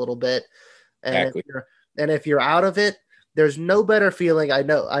gas a little bit. And exactly. if you're out of it, there's no better feeling. I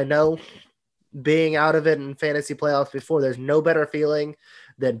know being out of it in fantasy playoffs before, there's no better feeling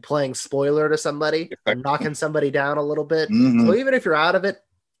than playing spoiler to somebody or knocking somebody down a little bit. Mm-hmm. So even if you're out of it,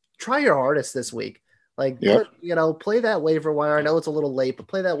 try your hardest this week. Like, play that waiver wire. I know it's a little late, but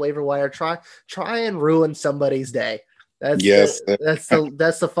play that waiver wire. Try and ruin somebody's day. That's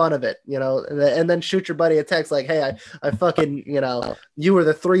the fun of it, and then shoot your buddy a text like, hey, I fucking, you were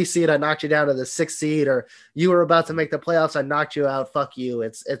the 3 seed. I knocked you down to the 6 seed, or you were about to make the playoffs. I knocked you out. Fuck you.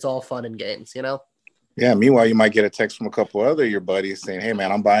 It's all fun and games, Yeah. Meanwhile, you might get a text from a couple other your buddies saying, hey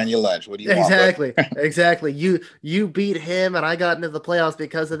man, I'm buying you lunch. What do you want? Want? Exactly. You beat him and I got into the playoffs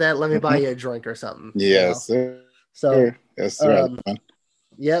because of that. Let me buy you a drink or something. Yes. Sir. So yes, sir.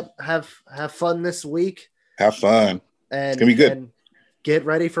 Yep. Have fun this week. Have fun. And it's gonna be good. And get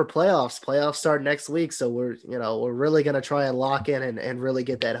ready for playoffs. Playoffs start next week. So we're really going to try and lock in and really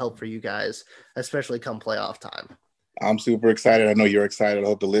get that help for you guys, especially come playoff time. I'm super excited. I know you're excited. I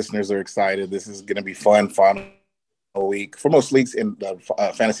hope the listeners are excited. This is going to be fun, final week. For most leagues in the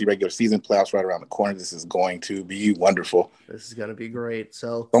fantasy regular season, playoffs right around the corner. This is going to be wonderful. This is going to be great.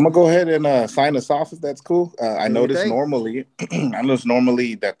 So I'm going to go ahead and sign us off if that's cool. I noticed normally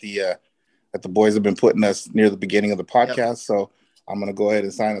that the boys have been putting us near the beginning of the podcast. Yep. So I'm going to go ahead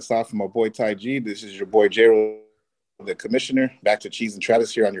and sign us off from my boy Ty G. This is your boy J-Ro, the commissioner. Back to Cheese and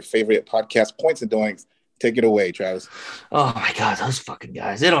Travis here on your favorite podcast, Points and Doings. Take it away, Travis. Oh my God, those fucking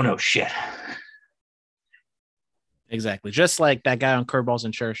guys. They don't know shit. Exactly. Just like that guy on Curveballs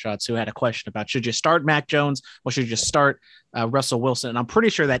and Sure Shots who had a question about, should you start Mac Jones or should you just start Russell Wilson? And I'm pretty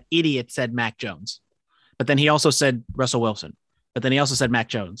sure that idiot said Mac Jones, but then he also said Russell Wilson. But then he also said Mac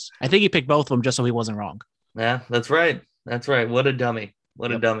Jones. I think he picked both of them just so he wasn't wrong. Yeah, that's right. That's right. What a dummy.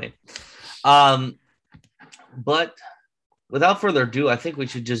 What a dummy. But without further ado, I think we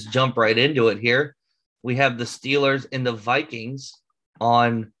should just jump right into it here. We have the Steelers and the Vikings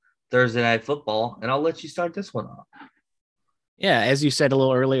on Thursday Night Football, and I'll let you start this one off. Yeah, as you said a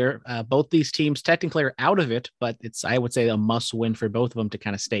little earlier, both these teams technically are out of it, but it's, I would say, a must-win for both of them to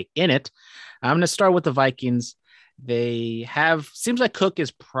kind of stay in it. I'm going to start with the Vikings. Seems like Cook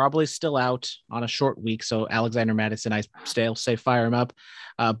is probably still out on a short week. So Alexander Madison, I still say fire him up.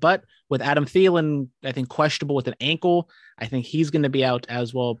 But with Adam Thielen, I think questionable with an ankle, I think he's going to be out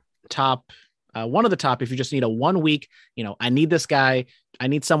as well. One of the top, if you just need a 1 week, I need this guy. I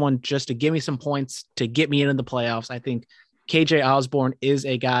need someone just to give me some points to get me into the playoffs. I think KJ Osborne is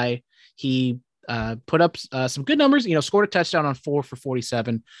a guy. He put up some good numbers, scored a touchdown on 4 for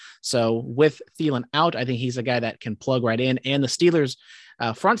 47. So with Thielen out, I think he's a guy that can plug right in. And the Steelers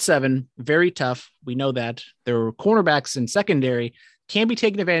front seven, very tough. We know that their cornerbacks and secondary can be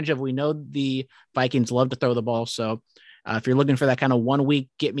taken advantage of. We know the Vikings love to throw the ball. So if you're looking for that kind of 1 week,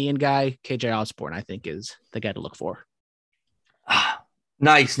 get me in guy, KJ Osborne, I think is the guy to look for.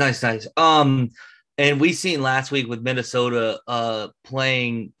 Nice. And we seen last week with Minnesota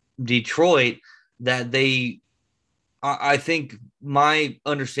playing Detroit that I think my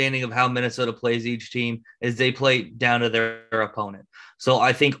understanding of how Minnesota plays each team is they play down to their opponent. So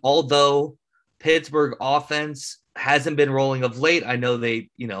I think although Pittsburgh offense hasn't been rolling of late, I know they,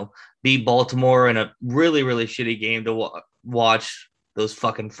 beat Baltimore in a really, really shitty game to watch those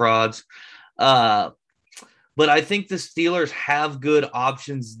fucking frauds. but I think the Steelers have good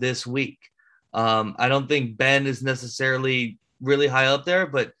options this week. I don't think Ben is necessarily really high up there,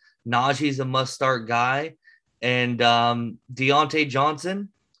 but Najee's a must-start guy, and Deontay Johnson.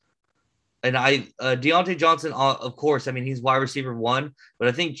 And Deontay Johnson, of course, I mean, he's wide receiver 1, but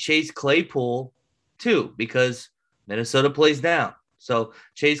I think Chase Claypool too, because Minnesota plays down. So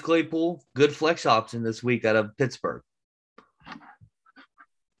Chase Claypool, good flex option this week out of Pittsburgh.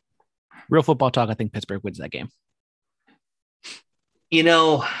 Real football talk, I think Pittsburgh wins that game. You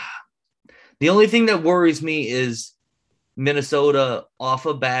know, the only thing that worries me is Minnesota off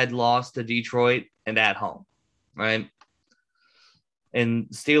a bad loss to Detroit and at home, right? And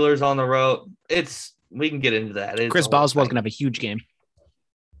Steelers on the road. We can get into that. Chris Boswell's going to have a huge game.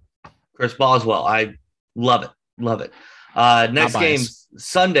 Chris Boswell. I love it. Love it. Next game,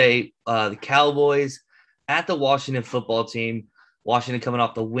 Sunday, the Cowboys at the Washington football team. Washington coming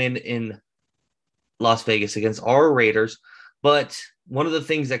off the win in Las Vegas against our Raiders. But one of the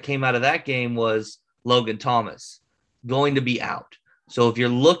things that came out of that game was Logan Thomas going to be out. So if you're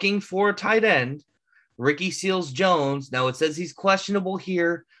looking for a tight end, Ricky Seals-Jones, now it says he's questionable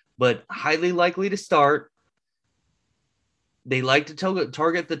here, but highly likely to start. They like to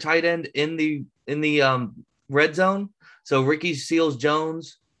target the tight end in the red zone. So Ricky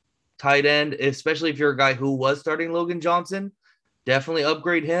Seals-Jones, tight end, especially if you're a guy who was starting Logan Johnson, definitely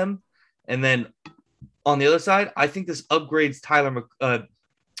upgrade him. And then on the other side, I think this upgrades Terry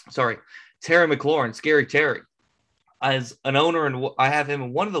McLaurin, Scary Terry. As an owner, and I have him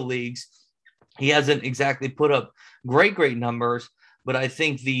in one of the leagues, he hasn't exactly put up great numbers, but I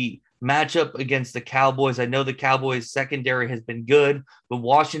think the matchup against the Cowboys, I know the Cowboys secondary has been good, but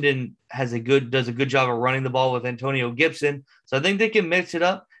Washington does a good job of running the ball with Antonio Gibson. So I think they can mix it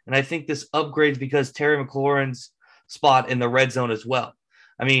up. And I think this upgrades because Terry McLaurin's spot in the red zone as well.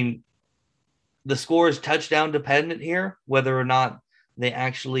 I mean, the score is touchdown dependent here, whether or not they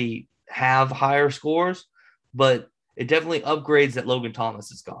actually have higher scores, but it definitely upgrades that Logan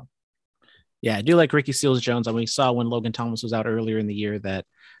Thomas is gone. Yeah, I do like Ricky Seals-Jones. I mean, we saw when Logan Thomas was out earlier in the year that,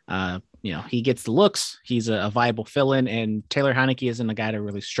 he gets the looks. He's a viable fill-in, and Taylor Heinicke isn't a guy to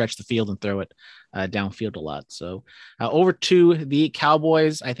really stretch the field and throw it downfield a lot. So over to the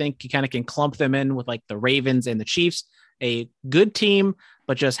Cowboys, I think you kind of can clump them in with like the Ravens and the Chiefs, a good team,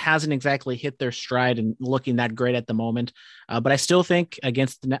 but just hasn't exactly hit their stride and looking that great at the moment. But I still think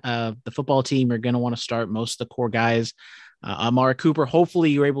against the football team, you're going to want to start most of the core guys. Amari Cooper, hopefully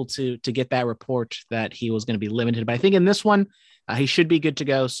you're able to get that report that he was going to be limited. But I think in this one, he should be good to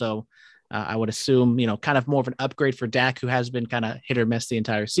go. So I would assume, kind of more of an upgrade for Dak, who has been kind of hit or miss the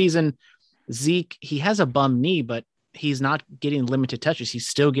entire season. Zeke, he has a bum knee, but he's not getting limited touches. He's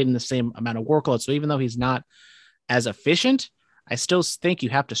still getting the same amount of workload. So even though he's not as efficient, I still think you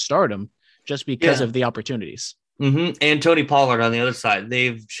have to start him just because of the opportunities. Mm-hmm. And Tony Pollard on the other side.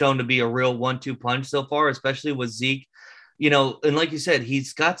 They've shown to be a real 1-2 punch so far, especially with Zeke. And like you said,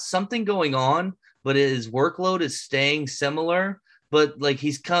 he's got something going on, but his workload is staying similar. But like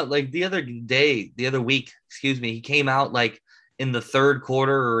he's cut like the other week, he came out like in the third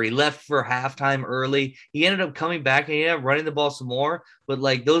quarter, or he left for halftime early. He ended up coming back and he ended up running the ball some more. But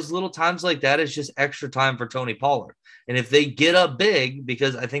like those little times like that is just extra time for Tony Pollard. And if they get up big,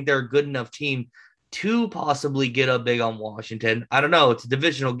 because I think they're a good enough team to possibly get up big on Washington. I don't know. It's a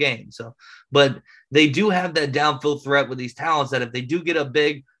divisional game. But they do have that downfield threat with these talents that if they do get up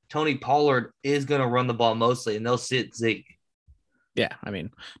big, Tony Pollard is going to run the ball mostly, and they'll sit Zeke. Yeah, I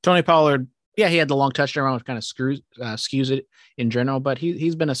mean, Tony Pollard, he had the long touchdown, which kind of skews it in general, but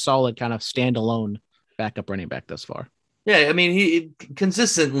he's been a solid kind of standalone backup running back thus far. Yeah, I mean, he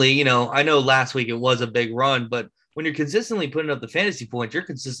consistently, I know last week it was a big run, but when you're consistently putting up the fantasy points, you're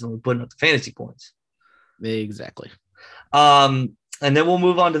consistently putting up the fantasy points. Exactly. And then we'll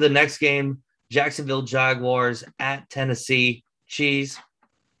move on to the next game, Jacksonville Jaguars at Tennessee. Cheese,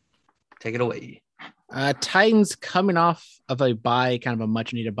 take it away. Titans coming off of a bye, kind of a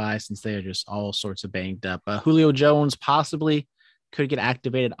much needed bye, since they are just all sorts of banged up. Julio Jones possibly could get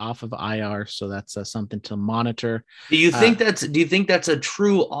activated off of IR, so that's something to monitor. Do you think that's a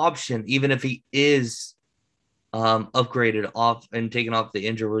true option, even if he is upgraded off and taken off the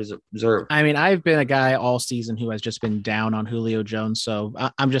injury reserve? I mean, I've been a guy all season who has just been down on Julio Jones, so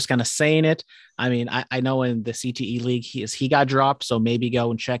I'm just kind of saying it. I mean, I know in the CTE league he got dropped, so maybe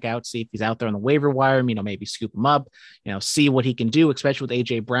go and check out, see if he's out there on the waiver wire. Maybe scoop him up, see what he can do, especially with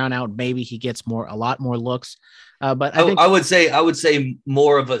AJ Brown out. Maybe he gets a lot more looks. But I think I would say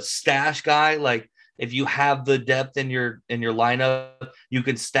more of a stash guy. Like if you have the depth in your lineup, you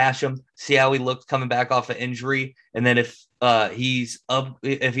can stash him, see how he looks coming back off an injury, and then if he's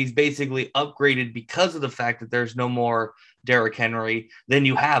basically upgraded because of the fact that there's no more Derrick Henry, then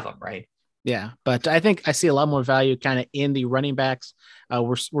you have him, right? Yeah, but I think I see a lot more value kind of in the running backs.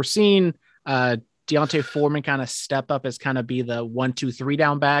 We're seeing Deontay Foreman kind of step up as kind of be the 1, 2, 3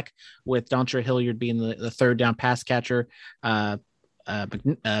 down back, with Dontre Hilliard being the third down pass catcher.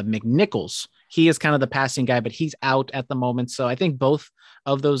 McNichols, he is kind of the passing guy, but he's out at the moment. So I think both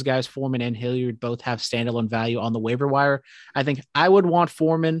of those guys, Foreman and Hilliard, both have standalone value on the waiver wire. I think I would want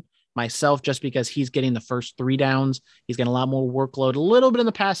Foreman myself just because he's getting the first 3 downs. He's getting a lot more workload, a little bit in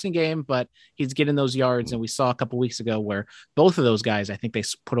the passing game, but he's getting those yards. And we saw a couple weeks ago where both of those guys, I think they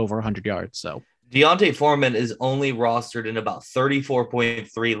put over 100 yards. So Deontay Foreman is only rostered in about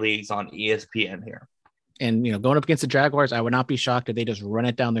 34.3 leagues on ESPN here. And, going up against the Jaguars, I would not be shocked if they just run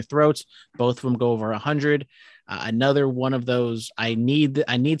it down their throats. Both of them go over 100. Another one of those, I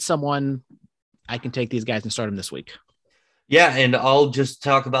need someone I can take these guys and start them this week. Yeah, and I'll just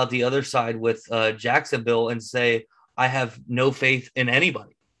talk about the other side with Jacksonville and say I have no faith in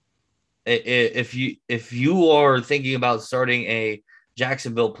anybody. If you are thinking about starting a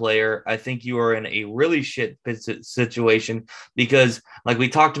Jacksonville player, I think you are in a really shit situation because, like we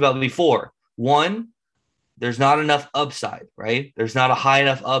talked about before, one, there's not enough upside, right? There's not a high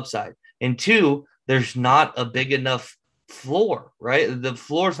enough upside. And 2, there's not a big enough floor, right? The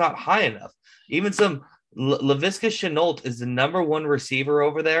floor is not high enough. Even some Laviska Shenault is the number 1 receiver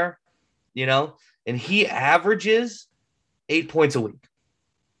over there, and he averages 8 points a week,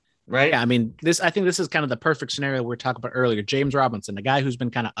 right? Yeah, I mean, I think this is kind of the perfect scenario we were talking about earlier. James Robinson, the guy who's been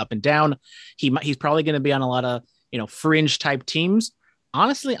kind of up and down. He's probably going to be on a lot of, fringe type teams.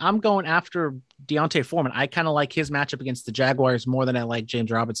 Honestly, I'm going after Deontay Foreman. I kind of like his matchup against the Jaguars more than I like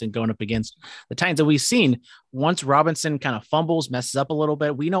James Robinson going up against the Titans. And we've seen once Robinson kind of fumbles, messes up a little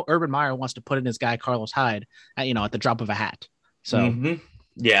bit, we know Urban Meyer wants to put in his guy Carlos Hyde at the drop of a hat. So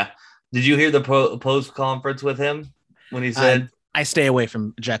yeah. Did you hear the post conference with him when he said, I stay away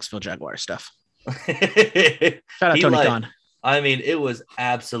from Jacksonville Jaguars stuff. Shout out Tony Khan. I mean, it was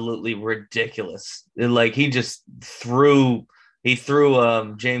absolutely ridiculous. He just threw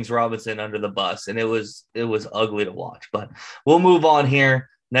James Robinson under the bus, and it was ugly to watch. But we'll move on here.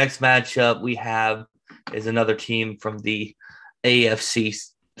 Next matchup we have is another team from the AFC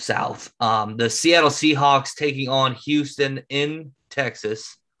South. The Seattle Seahawks taking on Houston in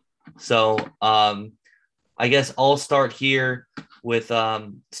Texas. So I guess I'll start here with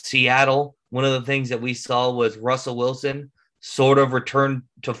Seattle. One of the things that we saw was Russell Wilson sort of returned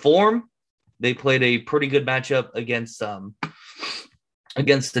to form. They played a pretty good matchup against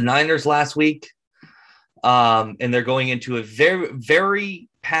the Niners last week. And they're going into a very, very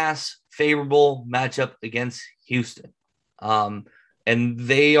pass favorable matchup against Houston. And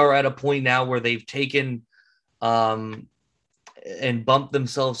they are at a point now where they've taken and bumped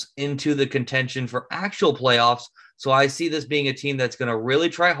themselves into the contention for actual playoffs. So I see this being a team that's going to really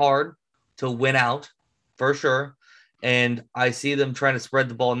try hard to win out for sure. And I see them trying to spread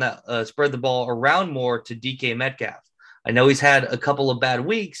the ball around more to DK Metcalf. I know he's had a couple of bad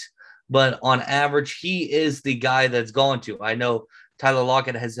weeks, but on average, he is the guy that's gone to. I know Tyler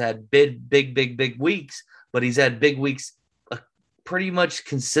Lockett has had big weeks, but he's had big weeks pretty much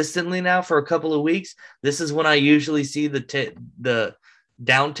consistently now for a couple of weeks. This is when I usually see the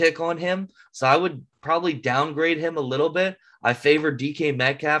downtick on him. So I would probably downgrade him a little bit. I favor DK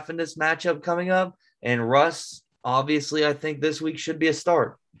Metcalf in this matchup coming up, and Russ, obviously, I think this week should be a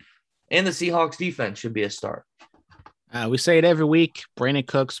start. And the Seahawks defense should be a start. We say it every week. Brandon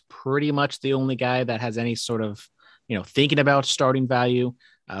Cooks, pretty much the only guy that has any sort of, thinking about starting value.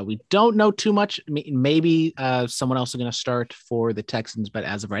 We don't know too much. Maybe someone else is going to start for the Texans, but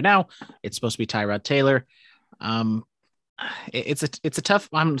as of right now, it's supposed to be Tyrod Taylor. It's a tough.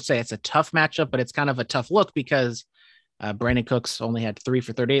 I'm going to say it's a tough matchup, but it's kind of a tough look because Brandon Cooks only had 3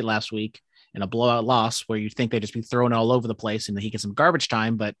 for 38 last week in a blowout loss where you'd think they'd just be thrown all over the place and he gets some garbage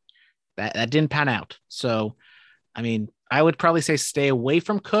time, but that didn't pan out. So, I mean, I would probably say stay away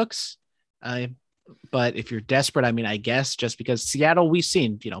from Cooks. But if you're desperate, I guess just because Seattle, we've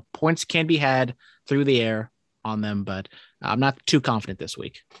seen, points can be had through the air on them, but I'm not too confident this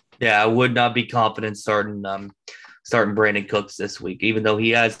week. Yeah, I would not be confident starting Brandon Cooks this week, even though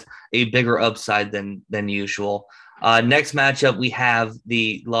he has a bigger upside than usual. Next matchup, we have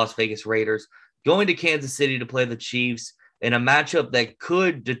the Las Vegas Raiders going to Kansas City to play the Chiefs in a matchup that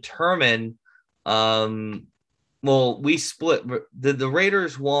could determine. We split. The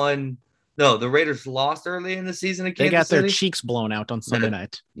Raiders won No, the Raiders lost early in the season in They Kansas got their City. cheeks blown out on Sunday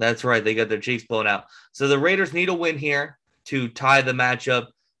night. That's right. They got their cheeks blown out. So the Raiders need a win here to tie the matchup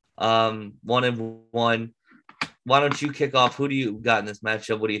 1-1. Why don't you kick off? Who do you got in this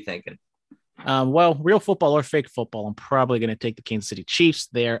matchup? What are you thinking? Well, real football or fake football, I'm probably going to take the Kansas City Chiefs.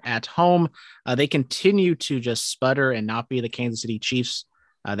 They're at home. They continue to just sputter and not be the Kansas City Chiefs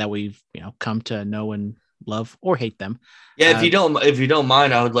that we've come to know and love or hate them. Yeah, if you don't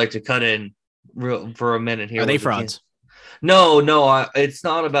mind, I would like to cut in for a minute here. Are they frauds? No, it's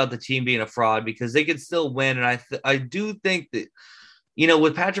not about the team being a fraud because they could still win, and I do think that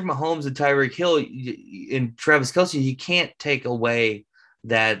with Patrick Mahomes and Tyreek Hill and Travis Kelce, you can't take away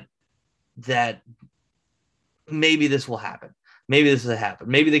that maybe this will happen. Maybe this will happen.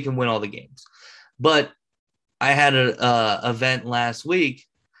 Maybe they can win all the games. But I had an event last week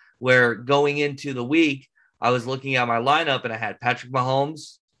where going into the week, I was looking at my lineup and I had Patrick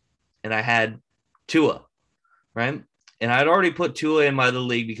Mahomes and I had Tua, right? And I'd already put Tua in my other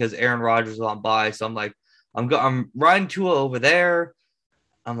league because Aaron Rodgers was on bye. So I'm like, I'm riding Tua over there.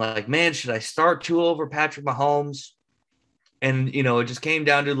 I'm like, man, should I start Tua over Patrick Mahomes? And, it just came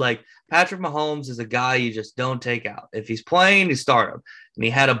down to like Patrick Mahomes is a guy you just don't take out. If he's playing, you start him. And he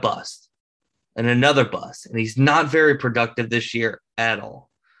had a bust and another bust. And he's not very productive this year at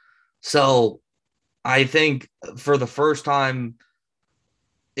all. So I think for the first time,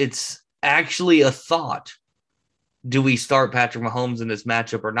 it's actually a thought. Do we start Patrick Mahomes in this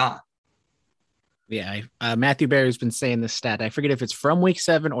matchup or not? Yeah, Matthew Berry's been saying this stat. I forget if it's from week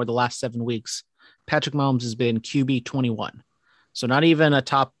 7 or the last 7 weeks. Patrick Mahomes has been QB 21. So not even a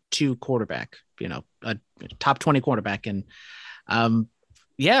top 2 quarterback, a top 20 quarterback. And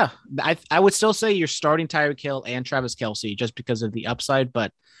I would still say you're starting Tyreek Hill and Travis Kelce just because of the upside.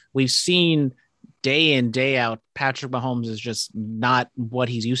 But we've seen day in, day out, Patrick Mahomes is just not what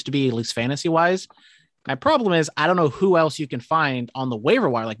he's used to be, at least fantasy wise. My problem is I don't know who else you can find on the waiver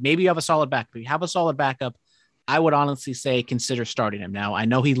wire. Like maybe you have a solid backup. If you have a solid backup, I would honestly say consider starting him. Now, I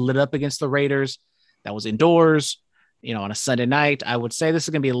know he lit up against the Raiders. That was indoors, on a Sunday night. I would say this is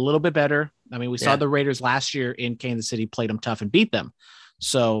going to be a little bit better. I mean, we saw the Raiders last year in Kansas City, played them tough and beat them.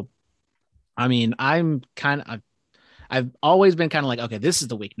 So, I mean, I've always been kind of like, okay, this is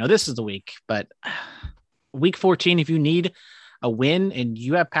the week. No, this is the week. But week 14, if you need a win and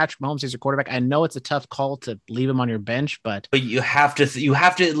you have Patrick Mahomes as your quarterback, I know it's a tough call to leave him on your bench, but you have to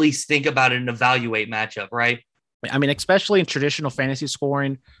at least think about it and evaluate matchup, right? I mean, especially in traditional fantasy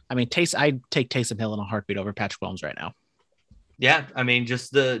scoring. I mean, I'd take Taysom Hill in a heartbeat over Patrick Mahomes right now. Yeah, I mean,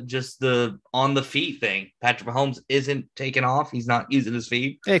 just the on the feet thing. Patrick Mahomes isn't taking off; he's not using his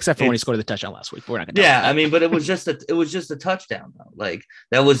feet, except for when he scored the touchdown last week. We're not gonna. Yeah, I mean, but it was just a touchdown though. Like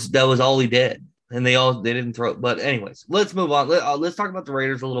that was all he did, and they didn't throw. But anyways, let's move on. Let's talk about the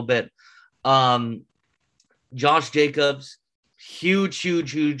Raiders a little bit. Josh Jacobs,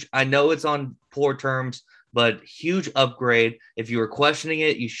 huge. I know it's on poor terms, but huge upgrade. If you were questioning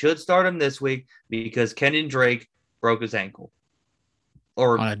it, you should start him this week because Kenyon Drake broke his ankle.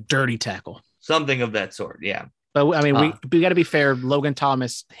 Or on a dirty tackle. Something of that sort, yeah. But, I mean, we got to be fair. Logan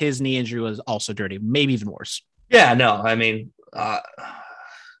Thomas, his knee injury was also dirty, maybe even worse. Yeah, no, I mean,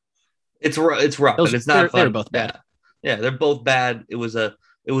 it's rough, but it's not fun. They're both bad. Yeah, they're both bad. It was a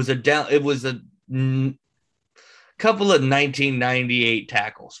couple of 1998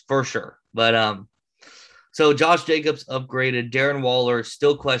 tackles for sure. But so Josh Jacobs upgraded. Darren Waller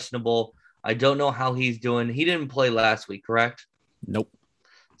still questionable. I don't know how he's doing. He didn't play last week, correct? Nope.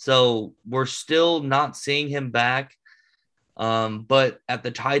 So we're still not seeing him back. But at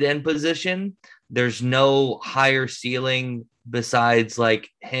the tight end position, there's no higher ceiling besides like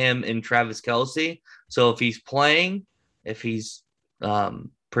him and Travis Kelce. So if he's playing, if he's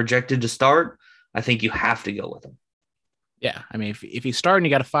projected to start, I think you have to go with him. Yeah. I mean, if he's starting, you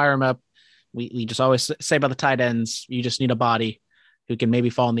got to fire him up. We just always say about the tight ends, you just need a body who can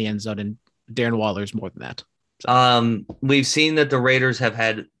maybe fall in the end zone, and Darren Waller is more than that. So. We've seen that the Raiders have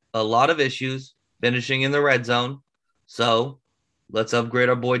had a lot of issues finishing in the red zone. So let's upgrade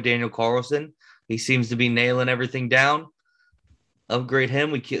our boy Daniel Carlson. He seems to be nailing everything down. Upgrade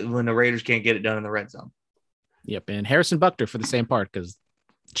him when the Raiders can't get it done in the red zone. Yep, and Harrison Butker for the same part because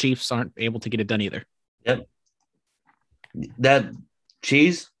Chiefs aren't able to get it done either. Yep. That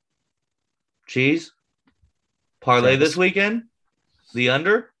cheese parlay this weekend. The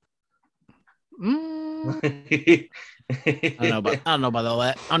under. I don't know about all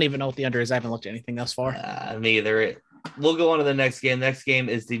that. I don't even know what the under is. I haven't looked at anything thus far. Me either. We'll go on to the next game. Next game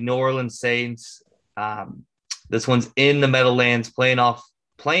is the New Orleans Saints. This one's in the Meadowlands,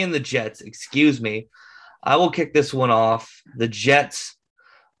 playing the Jets. Excuse me. I will kick this one off. The Jets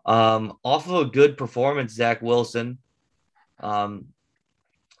Off of a good performance, Zach Wilson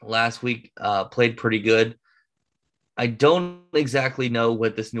last week played pretty good. I don't exactly know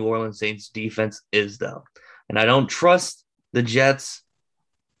what this New Orleans Saints defense is, though. And I don't trust the Jets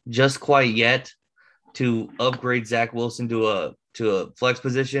just quite yet to upgrade Zach Wilson to a flex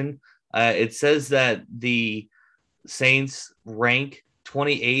position. It says that the Saints rank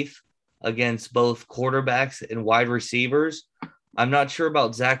 28th against both quarterbacks and wide receivers. I'm not sure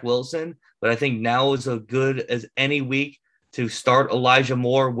about Zach Wilson, but I think now is as good as any week to start Elijah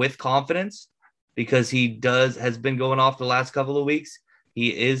Moore with confidence because he has been going off the last couple of weeks. He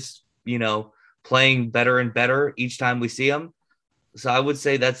is, playing better and better each time we see him. So I would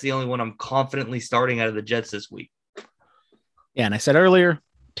say that's the only one I'm confidently starting out of the Jets this week. Yeah, and I said earlier,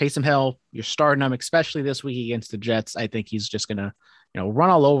 Taysom Hill, you're starting him, especially this week against the Jets. I think he's just gonna, run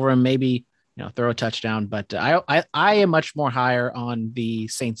all over him, maybe, throw a touchdown. But I am much more higher on the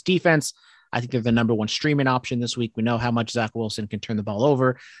Saints defense. I think they're the number one streaming option this week. We know how much Zach Wilson can turn the ball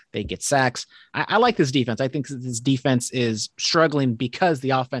over. They get sacks. I like this defense. I think this defense is struggling because the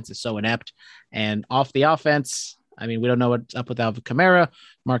offense is so inept. And off the offense, I mean, we don't know what's up with Alvin Kamara.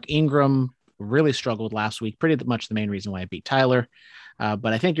 Mark Ingram really struggled last week. Pretty much the main reason why I beat Tyler. But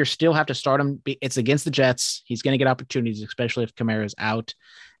I think you still have to start him. It's against the Jets. He's going to get opportunities, especially if Kamara is out.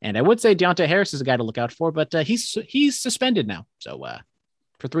 And I would say Deontay Harris is a guy to look out for, but he's suspended now. So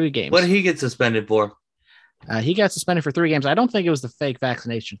for 3 games. What did he get suspended for? He got suspended for 3 games. I don't think it was the fake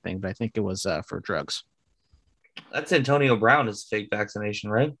vaccination thing, but I think it was for drugs. That's Antonio Brown is fake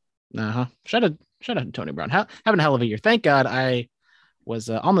vaccination, right? Uh-huh. Shout out Antonio Brown. Having a hell of a year. Thank God I was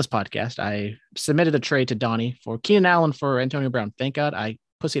on this podcast. I submitted a trade to Donnie for Keenan Allen for Antonio Brown. Thank God I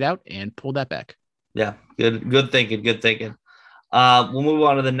pussied out and pulled that back. Yeah, good thinking. We'll move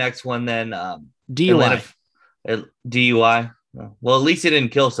on to the next one then. DUI. DUI. Well, at least he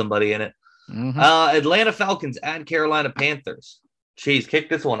didn't kill somebody in it. Mm-hmm. Atlanta Falcons at Carolina Panthers. Jeez, kick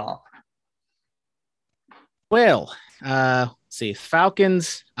this one off. Well, let's see.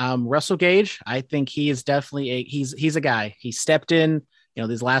 Falcons, Russell Gage. I think he is definitely he's a guy. He stepped in,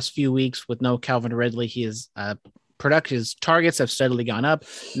 these last few weeks with no Calvin Ridley. He is his targets have steadily gone up.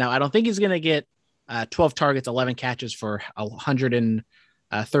 Now, I don't think he's going to get 12 targets, 11 catches for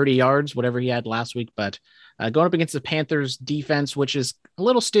 130 yards, whatever he had last week. But going up against the Panthers defense, which is a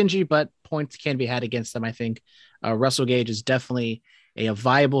little stingy, but points can be had against them. I think Russell Gage is definitely a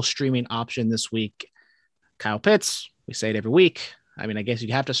viable streaming option this week. Kyle Pitts, we say it every week. I mean, I guess you'd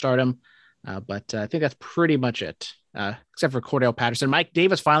have to start him, but I think that's pretty much it, except for Cordell Patterson. Mike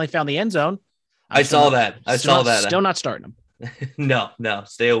Davis finally found the end zone. I saw that. Still not starting him. No,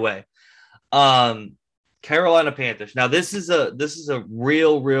 stay away. Carolina Panthers. Now, this is a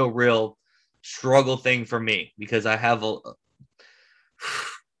real struggle thing for me because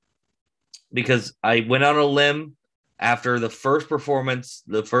because I went on a limb after the first performance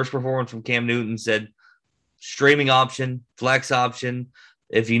from Cam Newton said streaming option, flex option.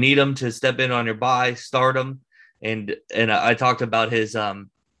 If you need him to step in on your bye, start him. And I talked about his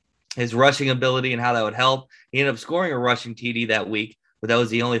rushing ability and how that would help. He ended up scoring a rushing TD that week, but that was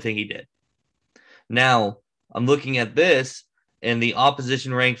the only thing he did. Now I'm looking at this and the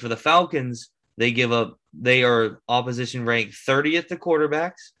opposition rank for the Falcons. They are opposition ranked 30th to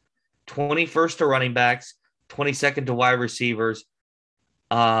quarterbacks, 21st to running backs, 22nd to wide receivers.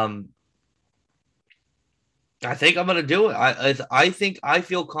 I think I'm going to do it. I think I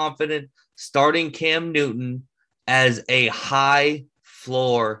feel confident starting Cam Newton as a high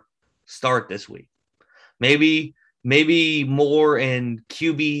floor start this week. Maybe more in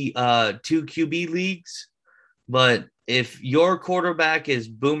QB 2 QB leagues, but if your quarterback is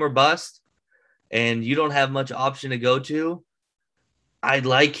boom or bust and you don't have much option to go to, I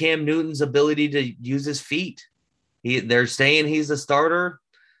like Cam Newton's ability to use his feet. They're saying he's a starter.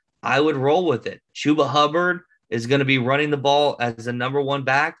 I would roll with it. Chuba Hubbard is going to be running the ball as a number 1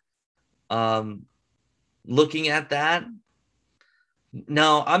 back. Looking at that,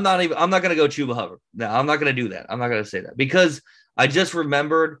 no, I'm not going to go Chuba Hubbard. No, I'm not going to do that. I'm not going to say that because I just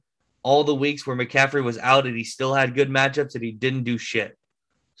remembered all the weeks where McCaffrey was out and he still had good matchups and he didn't do shit.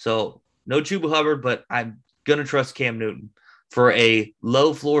 So no Chuba Hubbard, but I'm going to trust Cam Newton for a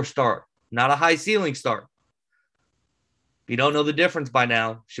low floor start, not a high ceiling start. If you don't know the difference by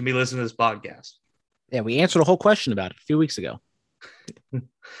now, you should be listening to this podcast. Yeah, we answered a whole question about it a few weeks ago.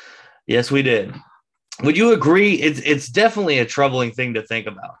 Yes, we did. Would you agree? It's definitely a troubling thing to think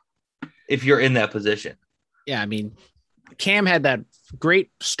about if you're in that position. Yeah, I mean, Cam had that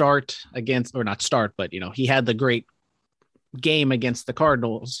great start against, or not start, but he had the great game against the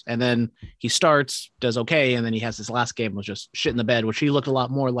Cardinals, and then he starts, does okay, and then he has his last game was just shit in the bed, which he looked a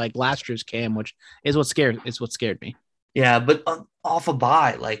lot more like last year's Cam, which is what scared me. Yeah, but off a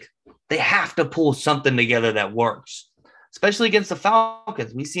bye, like they have to pull something together that works, especially against the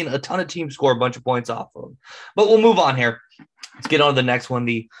Falcons. We've seen a ton of teams score a bunch of points off of them. But we'll move on here. Let's get on to the next one.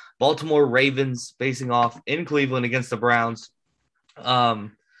 The Baltimore Ravens facing off in Cleveland against the Browns.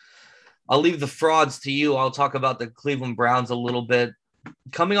 I'll leave the frauds to you. I'll talk about the Cleveland Browns a little bit.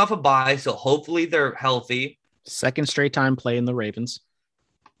 Coming off a bye, so hopefully they're healthy. Second straight time playing the Ravens.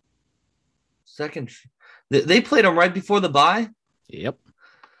 They played them right before the bye? Yep.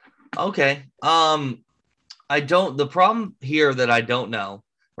 Okay. The problem here that I don't know,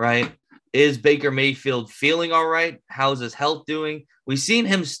 right, is Baker Mayfield feeling all right? How's his health doing? We've seen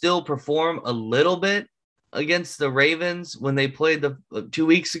him still perform a little bit against the Ravens when they played 2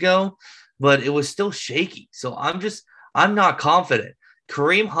 weeks ago, but it was still shaky. So I'm not confident.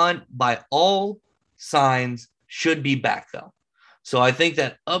 Kareem Hunt, by all signs, should be back though. So I think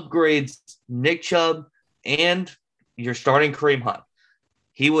that upgrades Nick Chubb and you're starting Kareem Hunt.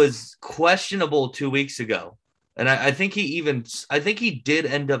 He was questionable 2 weeks ago. And I think he did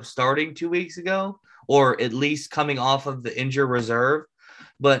end up starting 2 weeks ago, or at least coming off of the injured reserve.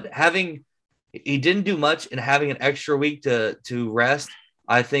 But he didn't do much, and having an extra week to rest,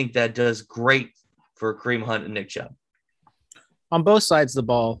 I think that does great for Kareem Hunt and Nick Chubb. On both sides of the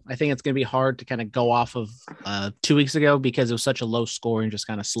ball, I think it's going to be hard to kind of go off of 2 weeks ago because it was such a low score and just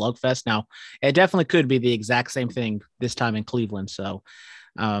kind of slugfest. Now, it definitely could be the exact same thing this time in Cleveland. So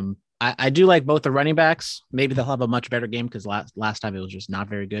I do like both the running backs. Maybe they'll have a much better game because last time it was just not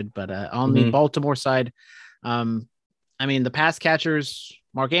very good. But on the Baltimore side, the pass catchers,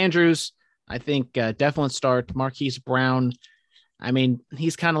 Mark Andrews, I think definitely start. Marquise Brown,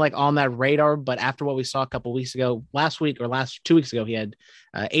 he's kind of like on that radar, but after what we saw a couple weeks ago, 2 weeks ago, he had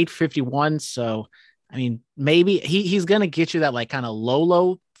 851. So, maybe he's going to get you that like kind of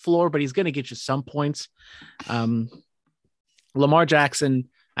low floor, but he's going to get you some points. Lamar Jackson,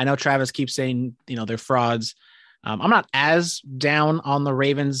 I know Travis keeps saying, they're frauds. I'm not as down on the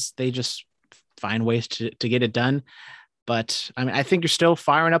Ravens. They just find ways to get it done. But I think you're still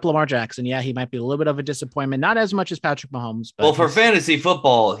firing up Lamar Jackson. Yeah, he might be a little bit of a disappointment, not as much as Patrick Mahomes. But for fantasy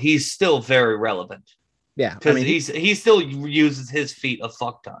football, he's still very relevant. Yeah, because he still uses his feet a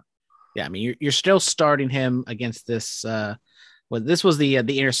fuck ton. Yeah, you're still starting him against this. This was the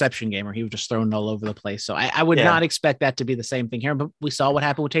interception game where he was just thrown all over the place. So I would not expect that to be the same thing here. But we saw what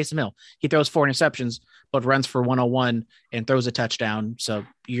happened with Taysom Hill. He throws 4 interceptions, but runs for 101 and throws a touchdown. So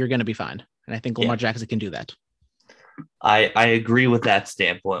you're going to be fine. And I think Lamar Jackson can do that. I agree with that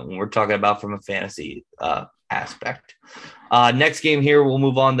standpoint when we're talking about from a fantasy aspect. Next game here, we'll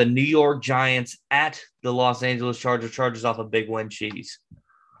move on. The New York Giants at the Los Angeles Chargers. Chargers off a big win. Cheese.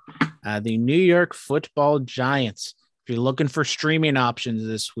 The New York Football Giants. If you're looking for streaming options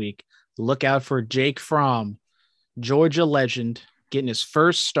this week, look out for Jake Fromm, Georgia legend, getting his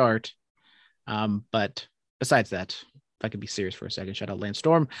first start. But besides that, if I could be serious for a second, shout out Lance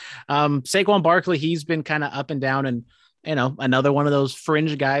Storm. Saquon Barkley, he's been kind of up and down, and another one of those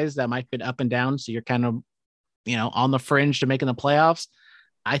fringe guys that might be up and down. So you're kind of, on the fringe to making the playoffs.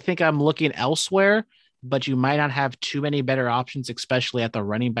 I think I'm looking elsewhere, but you might not have too many better options, especially at the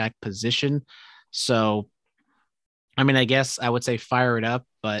running back position. So, I guess I would say fire it up,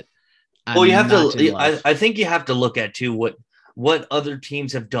 but you have to. I think you have to look at too what other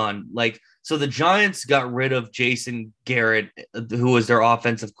teams have done. Like, so the Giants got rid of Jason Garrett, who was their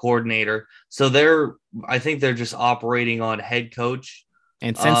offensive coordinator. So I think they're just operating on head coach.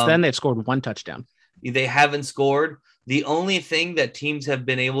 And since then, they've scored 1 touchdown. They haven't scored. The only thing that teams have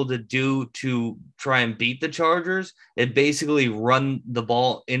been able to do to try and beat the Chargers is basically run the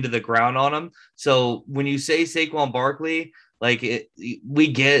ball into the ground on them. So when you say Saquon Barkley, we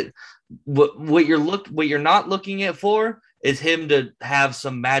get what you're not looking at for is him to have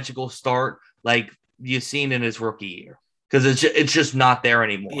some magical start like you've seen in his rookie year, because it's just not there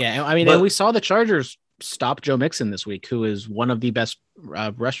anymore. Yeah, and we saw the Chargers stop Joe Mixon this week, who is one of the best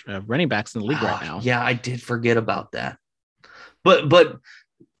running backs in the league right now. Yeah, I did forget about that. But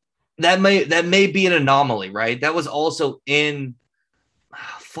that may be an anomaly, right? That was also in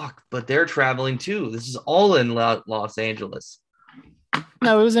but they're traveling too. This is all in Los Angeles.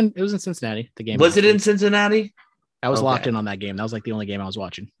 No, it was in Cincinnati. The game was it in Cincinnati? I was locked in on that game. That was like the only game I was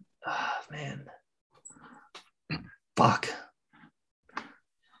watching. Oh, man. Fuck.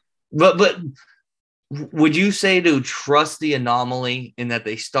 But would you say to trust the anomaly in that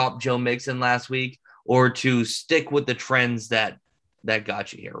they stopped Joe Mixon last week, or to stick with the trends that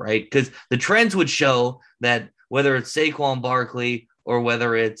got you here, right? Because the trends would show that whether it's Saquon Barkley or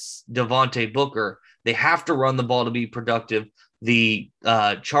whether it's Devontae Booker, they have to run the ball to be productive. The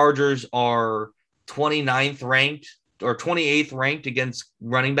Chargers are 29th ranked or 28th ranked against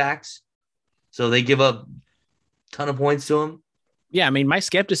running backs. So they give up a ton of points to them. Yeah, I mean, my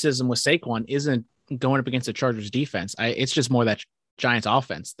skepticism with Saquon isn't going up against the Chargers defense. It's just more that Giants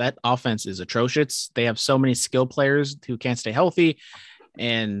offense. That offense is atrocious. They have so many skill players who can't stay healthy.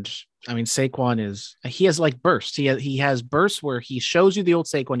 And I mean, Saquon he has like bursts. He has bursts where he shows you the old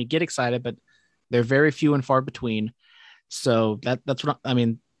Saquon. You get excited, but they're very few and far between. So that's what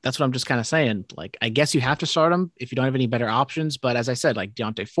that's what I'm just kind of saying. Like, I guess you have to start him if you don't have any better options. But as I said, like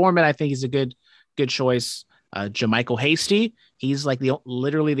Deontay Foreman, I think he's a good choice. JaMychal Hasty, he's like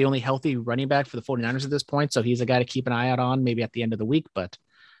literally the only healthy running back for the 49ers at this point. So he's a guy to keep an eye out on maybe at the end of the week. But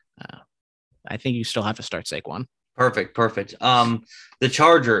I think you still have to start Saquon. Perfect. The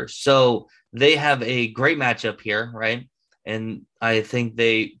Chargers. So they have a great matchup here, right? And I think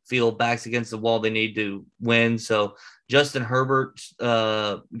they feel backs against the wall. They need to win. So Justin Herbert,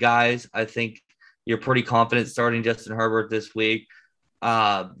 guys, I think you're pretty confident starting Justin Herbert this week.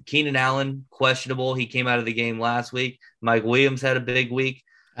 Keenan Allen, questionable. He came out of the game last week. Mike Williams had a big week.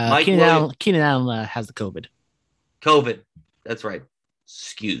 Keenan Allen has the COVID. That's right.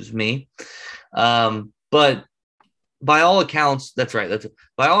 Excuse me. But by all accounts, that's right.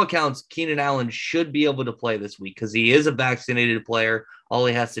 By all accounts, Keenan Allen should be able to play this week because he is a vaccinated player. All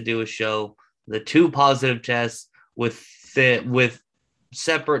he has to do is show the 2 positive tests with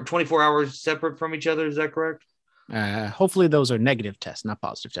separate 24 hours separate from each other. Is that correct? Hopefully those are negative tests, not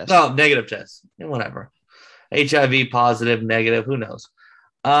positive tests. Oh, negative tests. Whatever. HIV positive, negative. Who knows?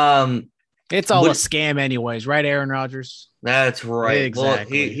 It's all a scam anyways, right, Aaron Rodgers? That's right.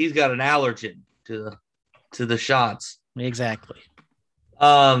 Exactly. Well, he's got an allergen to the shots. Exactly.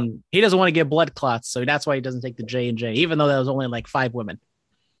 He doesn't want to get blood clots, so that's why he doesn't take the J&J, even though that was only like 5 women.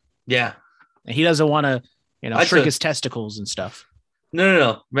 Yeah. And he doesn't want to, shrink his testicles and stuff.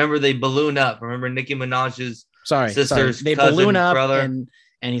 No. Remember, they balloon up. Remember Nicki Minaj's sister's They cousin, balloon up, brother?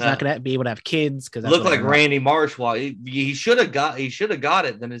 and he's not going to be able to have kids because looked like Randy Marsh. He should have got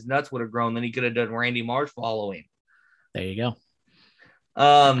it. Then his nuts would have grown. Then he could have done Randy Marsh following. There you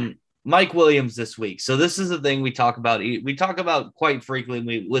go. Mike Williams this week. So this is the thing we talk about. We talk about quite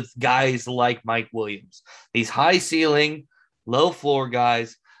frequently with guys like Mike Williams. These high ceiling, low floor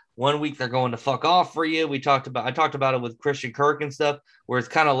guys. One week they're going to fuck off for you. I talked about it with Christian Kirk and stuff, where it's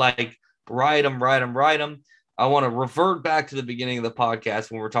kind of like ride them. I want to revert back to the beginning of the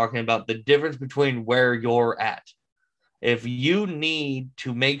podcast when we're talking about the difference between where you're at. If you need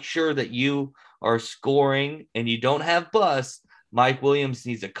to make sure that you are scoring and you don't have busts, Mike Williams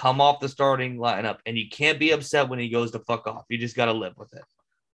needs to come off the starting lineup, and you can't be upset when he goes to fuck off. You just got to live with it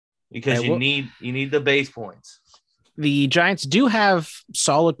because you need the base points. The Giants do have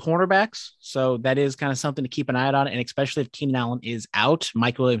solid cornerbacks, so that is kind of something to keep an eye on, and especially if Keenan Allen is out,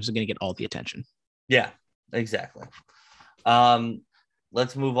 Mike Williams is going to get all the attention. Yeah, exactly.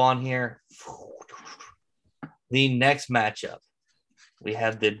 Let's move on here. The next matchup, we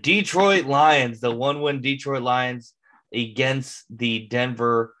have the Detroit Lions, the 1-win Detroit Lions against the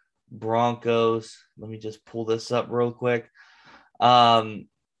Denver Broncos. Let me just pull this up real quick. Denver,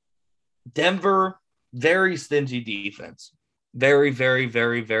 very stingy defense. Very, very,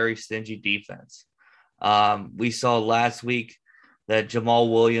 very, very stingy defense. We saw last week that Jamal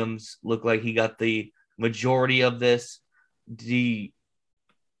Williams looked like he got the majority of this. Do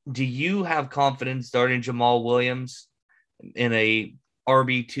you have confidence starting Jamal Williams in a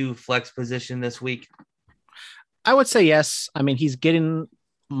RB2 flex position this week? I would say yes. I mean, he's getting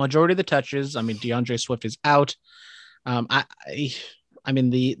majority of the touches. I mean, DeAndre Swift is out. I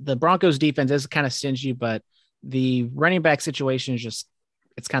mean, the Broncos defense is kind of stingy, but the running back situation is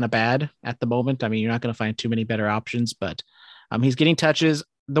it's kind of bad at the moment. I mean, you're not going to find too many better options, but he's getting touches.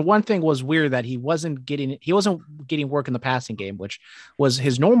 The one thing was weird that he wasn't getting work in the passing game, which was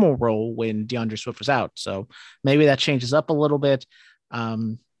his normal role when DeAndre Swift was out. So maybe that changes up a little bit. My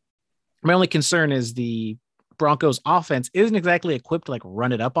only concern is the Broncos offense isn't exactly equipped to like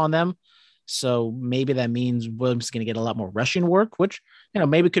run it up on them. So maybe that means Williams is going to get a lot more rushing work, which,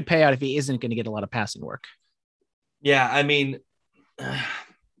 maybe could pay out if he isn't going to get a lot of passing work. Yeah. I mean,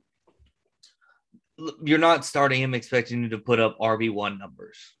 you're not starting him expecting him to put up RB1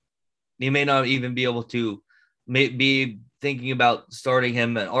 numbers. You may not even be able to be thinking about starting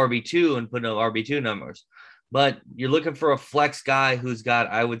him at RB2 and putting up RB2 numbers, but you're looking for a flex guy who's got,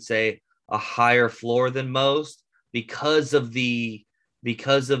 I would say, a higher floor than most because of the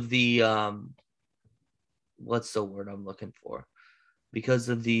what's the word I'm looking for? Because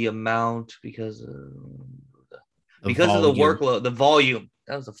of the amount, because of the workload, the volume.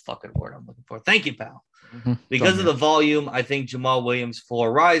 That was the fucking word I'm looking for. Thank you, pal. Mm-hmm. Because of the volume, I think Jamal Williams'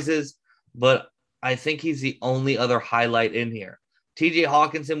 floor rises, but I think he's the only other highlight in here. TJ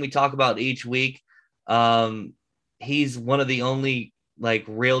Hawkinson, we talk about each week. He's one of the only like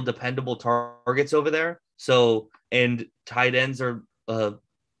real dependable targets over there. So, and tight ends are a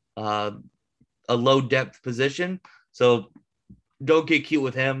low depth position. So don't get cute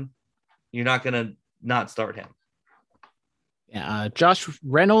with him. You're not going to not start him. Yeah, Josh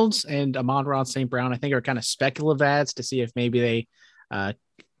Reynolds and Amon-Ra St. Brown, I think, are kind of speculative ads to see if maybe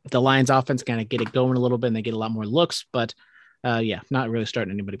the Lions offense kind of get it going a little bit and they get a lot more looks. But not really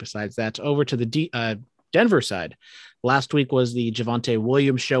starting anybody besides that. Over to the Denver side. Last week was the Javonte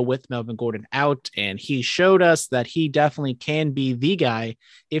Williams show with Melvin Gordon out, and he showed us that he definitely can be the guy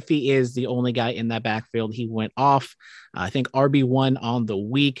if he is the only guy in that backfield. He went off, I think, RB1 on the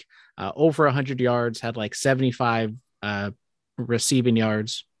week, over 100 yards, had like 75 receiving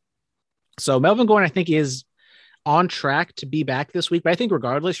yards. So Melvin Gordon, I think, is on track to be back this week. But I think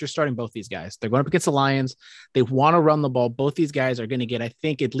regardless, you're starting both these guys. They're going up against the Lions. They want to run the ball. Both these guys are going to get, I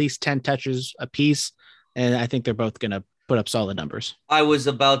think, at least 10 touches apiece. And I think they're both going to put up solid numbers. I was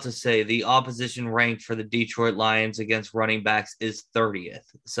about to say the opposition ranked for the Detroit Lions against running backs is 30th.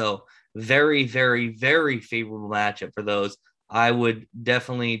 So very, very, very favorable matchup for those. I would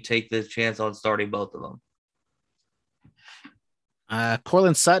definitely take this chance on starting both of them.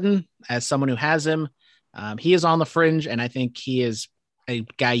 Courtland Sutton, as someone who has him, he is on the fringe, and I think he is a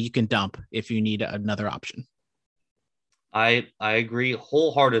guy you can dump if you need another option. I agree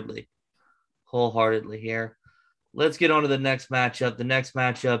wholeheartedly here. Let's get on to the next matchup. The next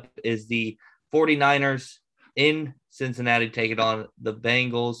matchup is the 49ers in Cincinnati taking on the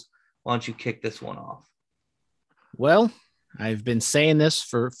Bengals. Why don't you kick this one off? Well, I've been saying this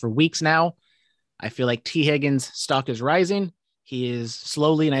for weeks now. I feel like T. Higgins' stock is rising. He is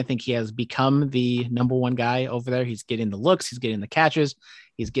slowly, and I think he has become the number one guy over there. He's getting the looks, he's getting the catches,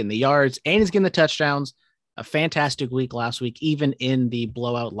 he's getting the yards, and he's getting the touchdowns. A fantastic week last week, even in the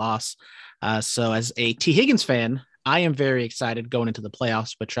blowout loss. So as a T. Higgins fan, I am very excited going into the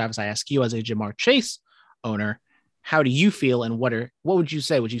playoffs. But Travis, I ask you as a Ja'Marr Chase owner, how do you feel, and what would you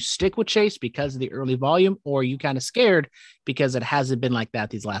say? Would you stick with Chase because of the early volume, or are you kind of scared because it hasn't been like that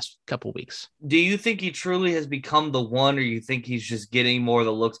these last couple of weeks? Do you think he truly has become the one, or you think he's just getting more of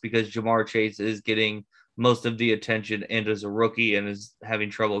the looks because Ja'Marr Chase is getting most of the attention and is a rookie and is having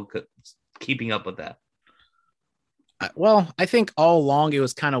trouble keeping up with that? Well, I think all along it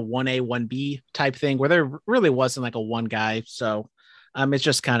was kind of 1A, 1B type thing where there really wasn't like a one guy. So it's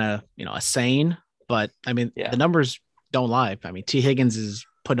just kind of, a saying. But I mean, The numbers don't lie. I mean, T. Higgins is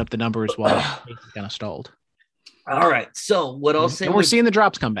putting up the numbers while he's kind of stalled. All right. So what I'll say, and we're seeing the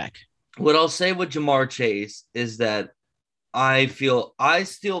drops come back. What I'll say with Ja'Marr Chase is that I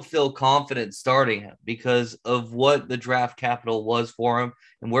still feel confident starting him because of what the draft capital was for him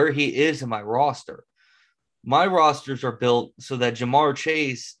and where he is in my roster. My rosters are built so that Ja'Marr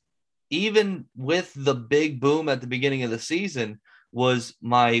Chase, even with the big boom at the beginning of the season, was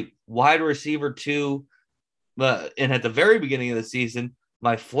my wide receiver 2, and at the very beginning of the season,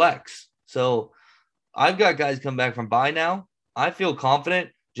 my flex. So I've got guys come back from bye now. I feel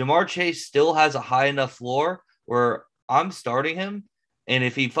confident. Ja'Marr Chase still has a high enough floor where I'm starting him. And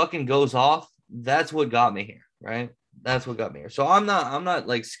if he fucking goes off, that's what got me here, right? That's what got me here. So I'm not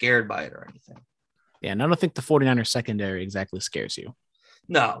like scared by it or anything. Yeah, and I don't think the 49ers secondary exactly scares you.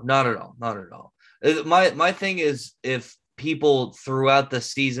 No, not at all. Not at all. My thing is if people throughout the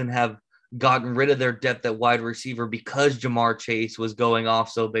season have gotten rid of their depth at wide receiver because Ja'Marr Chase was going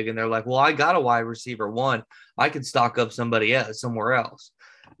off so big and they're like, well, I got a wide receiver 1. I could stock up somebody else somewhere else.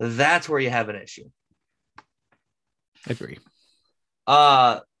 That's where you have an issue. Agree.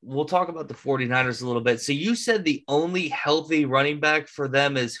 We'll talk about the 49ers a little bit. So you said the only healthy running back for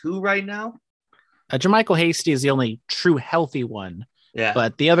them is who right now? JaMychal Hasty is the only true healthy one. Yeah.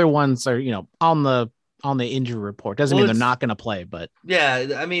 But the other ones are, on the injury report. Doesn't mean they're not going to play, but yeah,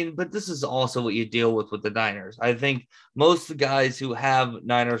 I mean, but this is also what you deal with the Niners. I think most of the guys who have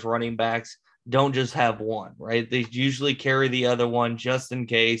Niners running backs don't just have one, right? They usually carry the other one just in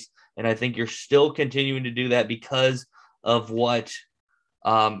case. And I think you're still continuing to do that because of what,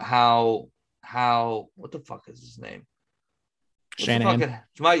 what the fuck is his name? Shanahan.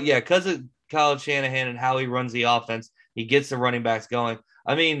 Because of Kyle Shanahan and how he runs the offense, he gets the running backs going.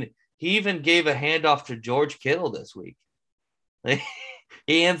 I mean, he even gave a handoff to George Kittle this week.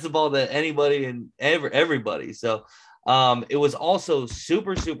 He hands the ball to anybody and everybody. So it was also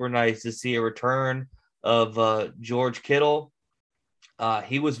super, super nice to see a return of George Kittle.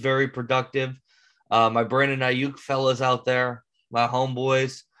 He was very productive. My Brandon Ayuk fellas out there, my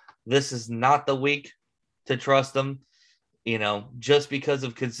homeboys, this is not the week to trust them. Just because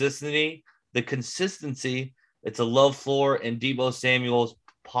of the consistency, it's a low floor, and Deebo Samuel's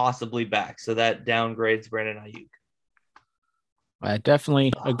possibly back. So that downgrades Brandon Ayuk. I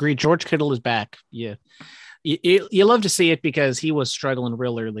definitely agree. George Kittle is back. Yeah. You love to see it because he was struggling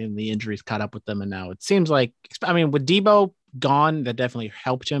real early and the injuries caught up with them. And now it seems like, with Deebo gone, that definitely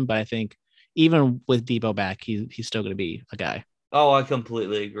helped him. But I think even with Deebo back, he's still going to be a guy. Oh, I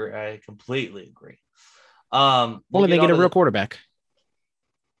completely agree. Only they get a real quarterback.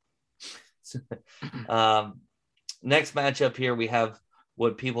 Next matchup here, we have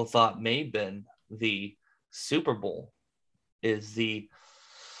what people thought may have been the Super Bowl, is the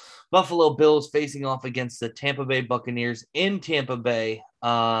Buffalo Bills facing off against the Tampa Bay Buccaneers in Tampa Bay.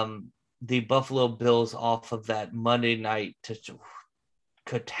 The Buffalo Bills off of that Monday night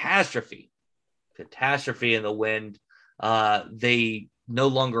catastrophe in the wind. They no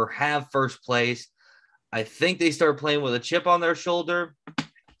longer have first place. I think they start playing with a chip on their shoulder.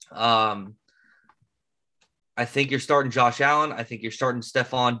 I think you're starting Josh Allen. I think you're starting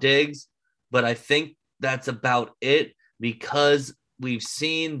Stephon Diggs. But I think that's about it, because we've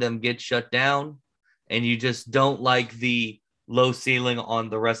seen them get shut down, and you just don't like the low ceiling on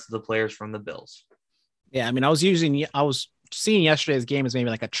the rest of the players from the Bills. Yeah, I was seeing yesterday's game as maybe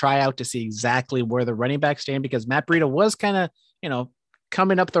like a tryout to see exactly where the running backs stand, because Matt Breida was kind of,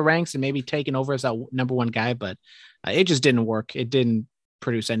 coming up the ranks and maybe taking over as that number one guy, but it just didn't work. It didn't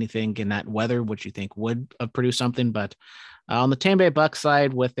produce anything in that weather, which you think would have produced something. But on the Tampa Bay Bucs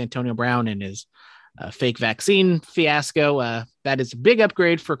side, with Antonio Brown and his fake vaccine fiasco, that is a big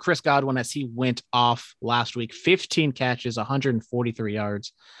upgrade for Chris Godwin, as he went off last week. 15 catches, 143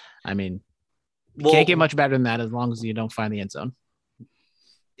 yards. Can't get much better than that, as long as you don't find the end zone.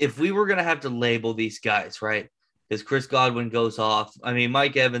 If we were going to have to label these guys, right, as Chris Godwin goes off,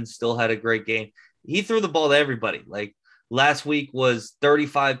 Mike Evans still had a great game. He threw the ball to everybody. Like, last week was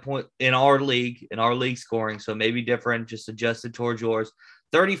 35 point in our league scoring, so maybe different, just adjusted towards yours.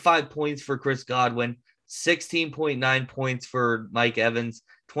 35 points for Chris Godwin, 16.9 points for Mike Evans,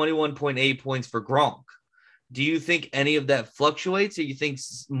 21.8 points for Gronk. Do you think any of that fluctuates, or you think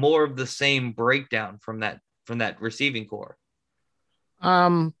more of the same breakdown from that receiving core?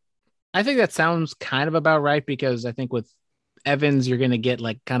 I think that sounds kind of about right, because I think with Evans, you're going to get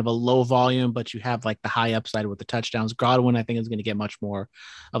like kind of a low volume, but you have like the high upside with the touchdowns. Godwin, I think, is going to get much more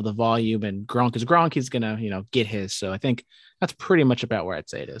of the volume, and Gronk is going to, get his. So I think that's pretty much about where I'd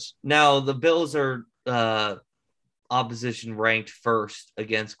say it is. Now, the Bills are opposition ranked first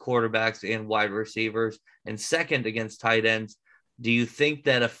against quarterbacks and wide receivers, and second against tight ends. Do you think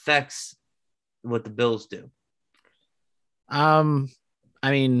that affects what the Bills do?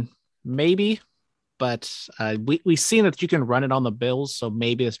 Maybe. But we've seen that you can run it on the Bills, so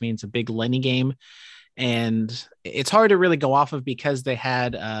maybe this means a big Lenny game. And it's hard to really go off of, because they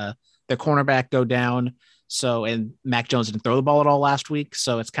had their cornerback go down. And Mac Jones didn't throw the ball at all last week.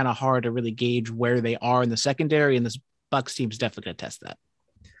 So it's kind of hard to really gauge where they are in the secondary, and this Bucs team's definitely going to test that.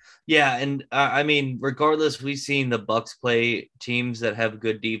 Yeah, and regardless, we've seen the Bucs play teams that have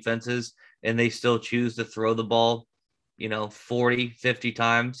good defenses, and they still choose to throw the ball, 40, 50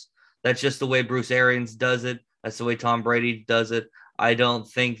 times. That's just the way Bruce Arians does it. That's the way Tom Brady does it. I don't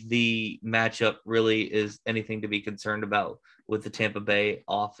think the matchup really is anything to be concerned about with the Tampa Bay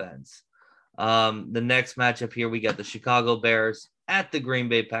offense. The next matchup here, we got the Chicago Bears at the Green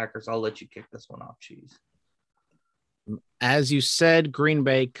Bay Packers. I'll let you kick this one off, Cheese. As you said, Green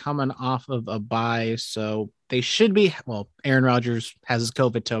Bay coming off of a bye, so they should be. Well, Aaron Rodgers has his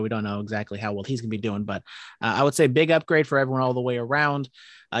COVID toe. We don't know exactly how well he's going to be doing, but I would say big upgrade for everyone all the way around.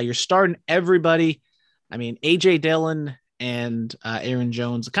 You're starting everybody. A.J. Dillon and Aaron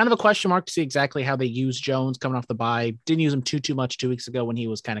Jones, kind of a question mark to see exactly how they use Jones coming off the bye. Didn't use him too much 2 weeks ago when he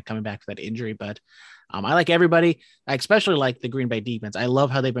was kind of coming back from that injury, but I like everybody. I especially like the Green Bay defense. I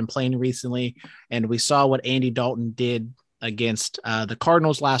love how they've been playing recently, and we saw what Andy Dalton did against the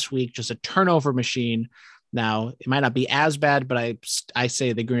Cardinals last week, just a turnover machine. Now, it might not be as bad, but I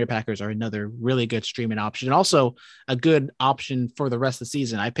say the Green Bay Packers are another really good streaming option, and also a good option for the rest of the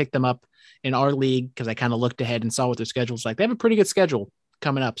season. I picked them up in our league because I kind of looked ahead and saw what their schedule's like. They have a pretty good schedule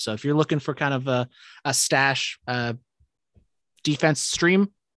coming up. So if you're looking for kind of a stash defense stream,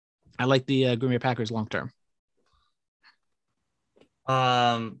 I like the Green Bay Packers long term.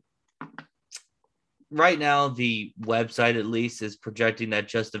 Right now, the website at least is projecting that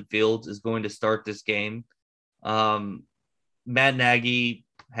Justin Fields is going to start this game. Matt Nagy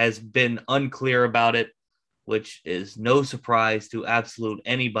has been unclear about it. which is no surprise to absolute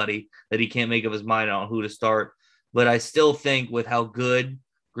anybody that he can't make up his mind on who to start. But I still think with how good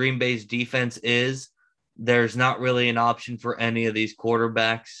Green Bay's defense is, there's not really an option for any of these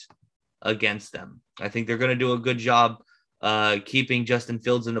quarterbacks against them. I think they're going to do a good job keeping Justin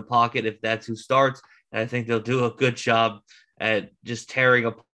Fields in the pocket if that's who starts. And I think they'll do a good job at just tearing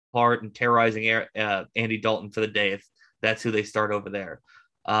apart and terrorizing Andy Dalton for the day if that's who they start over there.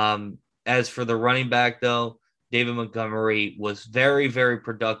 As for the running back, though, David Montgomery was very, very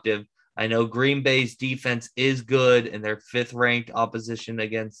productive. I know Green Bay's defense is good and they're 5th-ranked opposition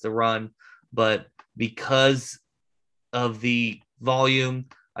against the run, but because of the volume,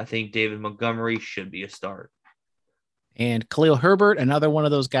 I think David Montgomery should be a start. And Khalil Herbert, another one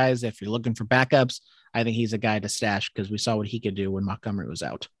of those guys, if you're looking for backups, I think he's a guy to stash because we saw what he could do when Montgomery was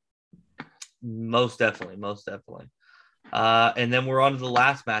out. Most definitely. And then we're on to the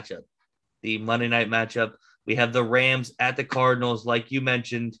last matchup, the Monday night matchup. We have the Rams at the Cardinals, like you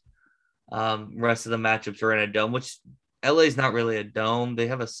mentioned. Rest of the matchups are in a dome, which LA is not really a dome. They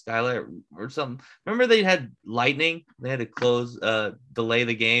have a skylight or something. Remember they had lightning? They had to delay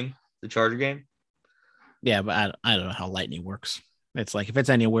the game, the Charger game. Yeah, but I don't know how lightning works. It's like if it's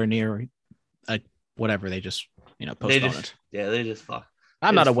anywhere near whatever, they just postpone it. Yeah, they just fuck.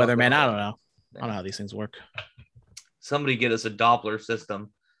 I'm not a weatherman. I don't know. I don't know how these things work. Somebody get us a Doppler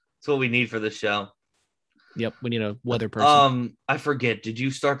system. That's what we need for this show. Yep, we need a weather person. I forget. Did you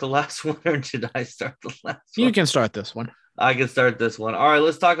start the last one or did I start the last one? You can start this one. I can start this one. All right,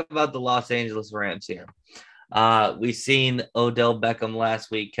 let's talk about the Los Angeles Rams here. We seen Odell Beckham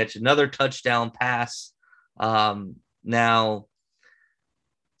last week catch another touchdown pass. Now,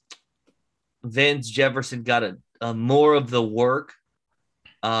 Vance Jefferson got a more of the work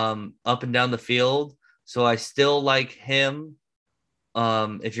up and down the field. So I still like him.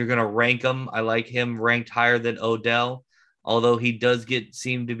 If you're going to rank him, I like him ranked higher than Odell, although he does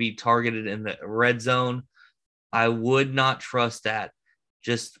seem to be targeted in the red zone. I would not trust that.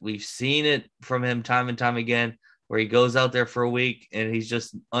 Just we've seen it from him time and time again where he goes out there for a week and he's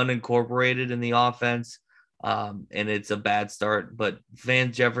just unincorporated in the offense. And it's a bad start, but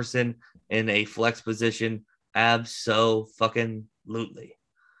Van Jefferson in a flex position, abso-fucking-lutely.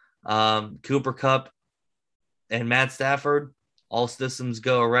 Cooper Kupp and Matt Stafford, all systems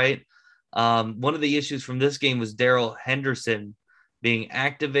go right. One of the issues from this game was Darrell Henderson being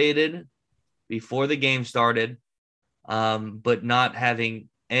activated before the game started, but not having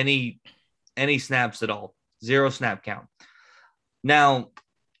any snaps at all. 0 snap count. Now,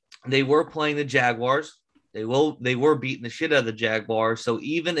 they were playing the Jaguars. They were beating the shit out of the Jaguars. So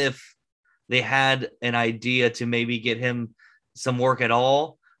even if they had an idea to maybe get him some work at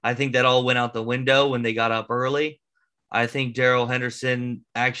all, I think that all went out the window when they got up early. I think Darrell Henderson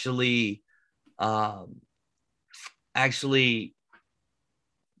actually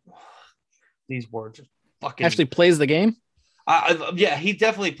these words are fucking actually plays the game. Yeah, he's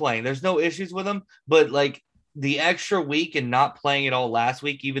definitely playing. There's no issues with him, but like the extra week and not playing it all last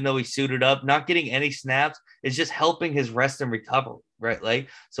week, even though he suited up, not getting any snaps is just helping his rest and recovery, right? Like,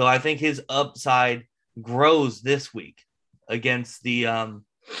 so I think his upside grows this week against the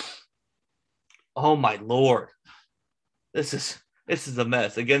oh my Lord. This is a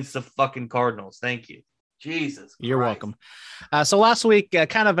mess against the fucking Cardinals. Thank you. Jesus. You're Christ. welcome. So last week,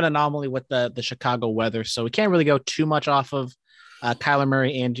 kind of an anomaly with the Chicago weather. So we can't really go too much off of Kyler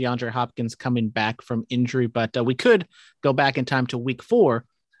Murray and DeAndre Hopkins coming back from injury, but we could go back in time to week 4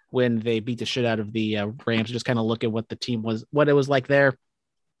 when they beat the shit out of the Rams. Just kind of look at what the team was, what it was like there.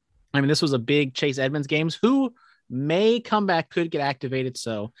 I mean, this was a big Chase Edmonds games who may come back, could get activated.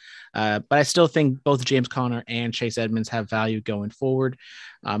 So, but I still think both James Conner and Chase Edmonds have value going forward.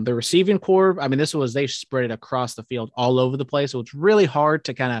 The receiving core, I mean, they spread it across the field all over the place. So it's really hard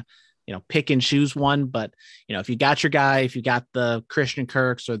to kind of, pick and choose one, but if you got your guy, if you got the Christian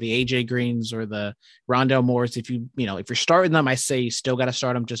Kirks or the AJ Greens or the Rondell Moores, if you're starting them, I say you still got to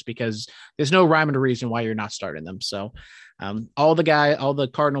start them just because there's no rhyme or reason why you're not starting them. So all the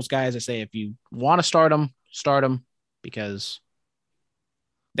Cardinals guys, I say, if you want to start them because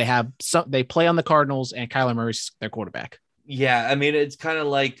they play on the Cardinals and Kyler Murray's their quarterback. Yeah. I mean, it's kind of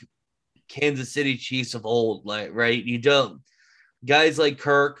like Kansas City Chiefs of old, like, right. Guys like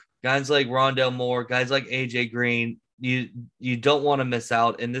Kirk, guys like Rondell Moore, guys like AJ Green, you don't want to miss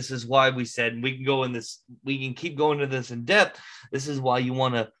out. And this is why we said we can keep going to this in depth. This is why you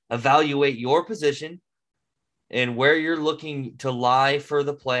want to evaluate your position and where you're looking to lie for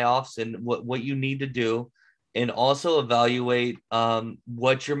the playoffs and what you need to do. And also evaluate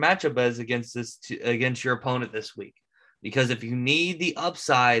what your matchup is against your opponent this week. Because if you need the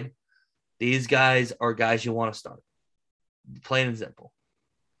upside These guys are guys you want to start. Plain and simple.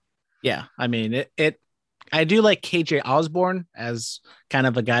 Yeah, I mean, I do like KJ Osborne as kind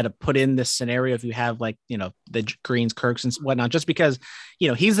of a guy to put in this scenario if you have like, the Greens, Kirks and whatnot, just because,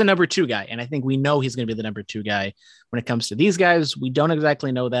 he's the number 2 guy. And I think we know he's going to be the number 2 guy when it comes to these guys. We don't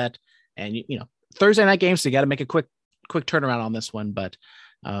exactly know that. And, Thursday night games, so you got to make a quick turnaround on this one. But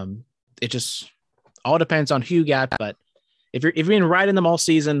it just all depends on who you got. But if you've been riding them all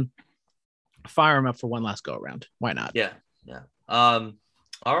season, fire them up for one last go around. Why not? Yeah. All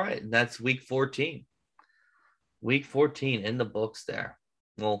right. That's week 14. Week 14 in the books there.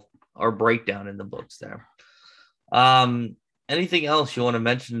 Well, our breakdown in the books there. Anything else you want to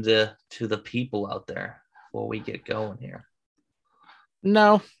mention to the people out there before we get going here?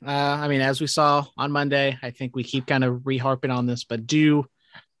 No. I mean, as we saw on Monday, I think we keep kind of re-harping on this, but do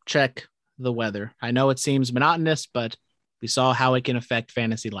check the weather. I know it seems monotonous, but we saw how it can affect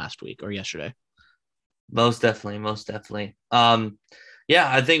fantasy last week or yesterday. Most definitely. Yeah,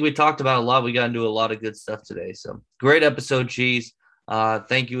 I think we talked about a lot. We got into a lot of good stuff today. So great episode, Cheese.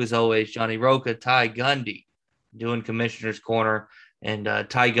 Thank you as always, Johnny Roca, Ty Gundy, doing Commissioner's Corner, and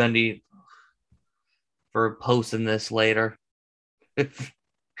Ty Gundy for posting this later. If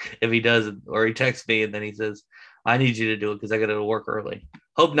he doesn't, or he texts me and then he says, I need you to do it because I got to work early.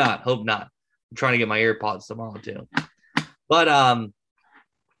 Hope not. I'm trying to get my AirPods tomorrow too. But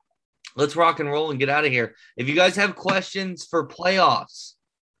let's rock and roll and get out of here. If you guys have questions for playoffs,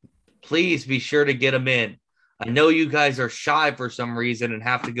 please be sure to get them in. I know you guys are shy for some reason and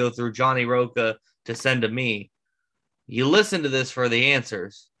have to go through Johnny Roca to send to me. You listen to this for the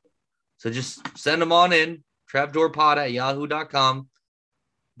answers. So just send them on in. Trapdoorpod@yahoo.com.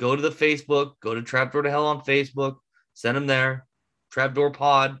 Go to the Facebook. Go to Trapdoor to Hell on Facebook. Send them there. Trapdoor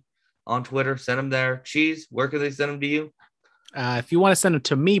Pod on Twitter. Send them there. Cheese, where can they send them to you? If you want to send them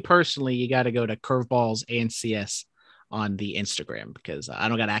to me personally, you got to go to Curveballs and CS on the Instagram because I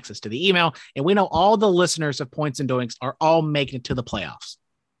don't got access to the email. And we know all the listeners of Points and Doings are all making it to the playoffs.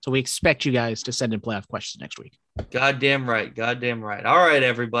 So we expect you guys to send in playoff questions next week. Goddamn right. All right,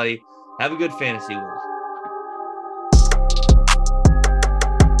 everybody. Have a good fantasy week.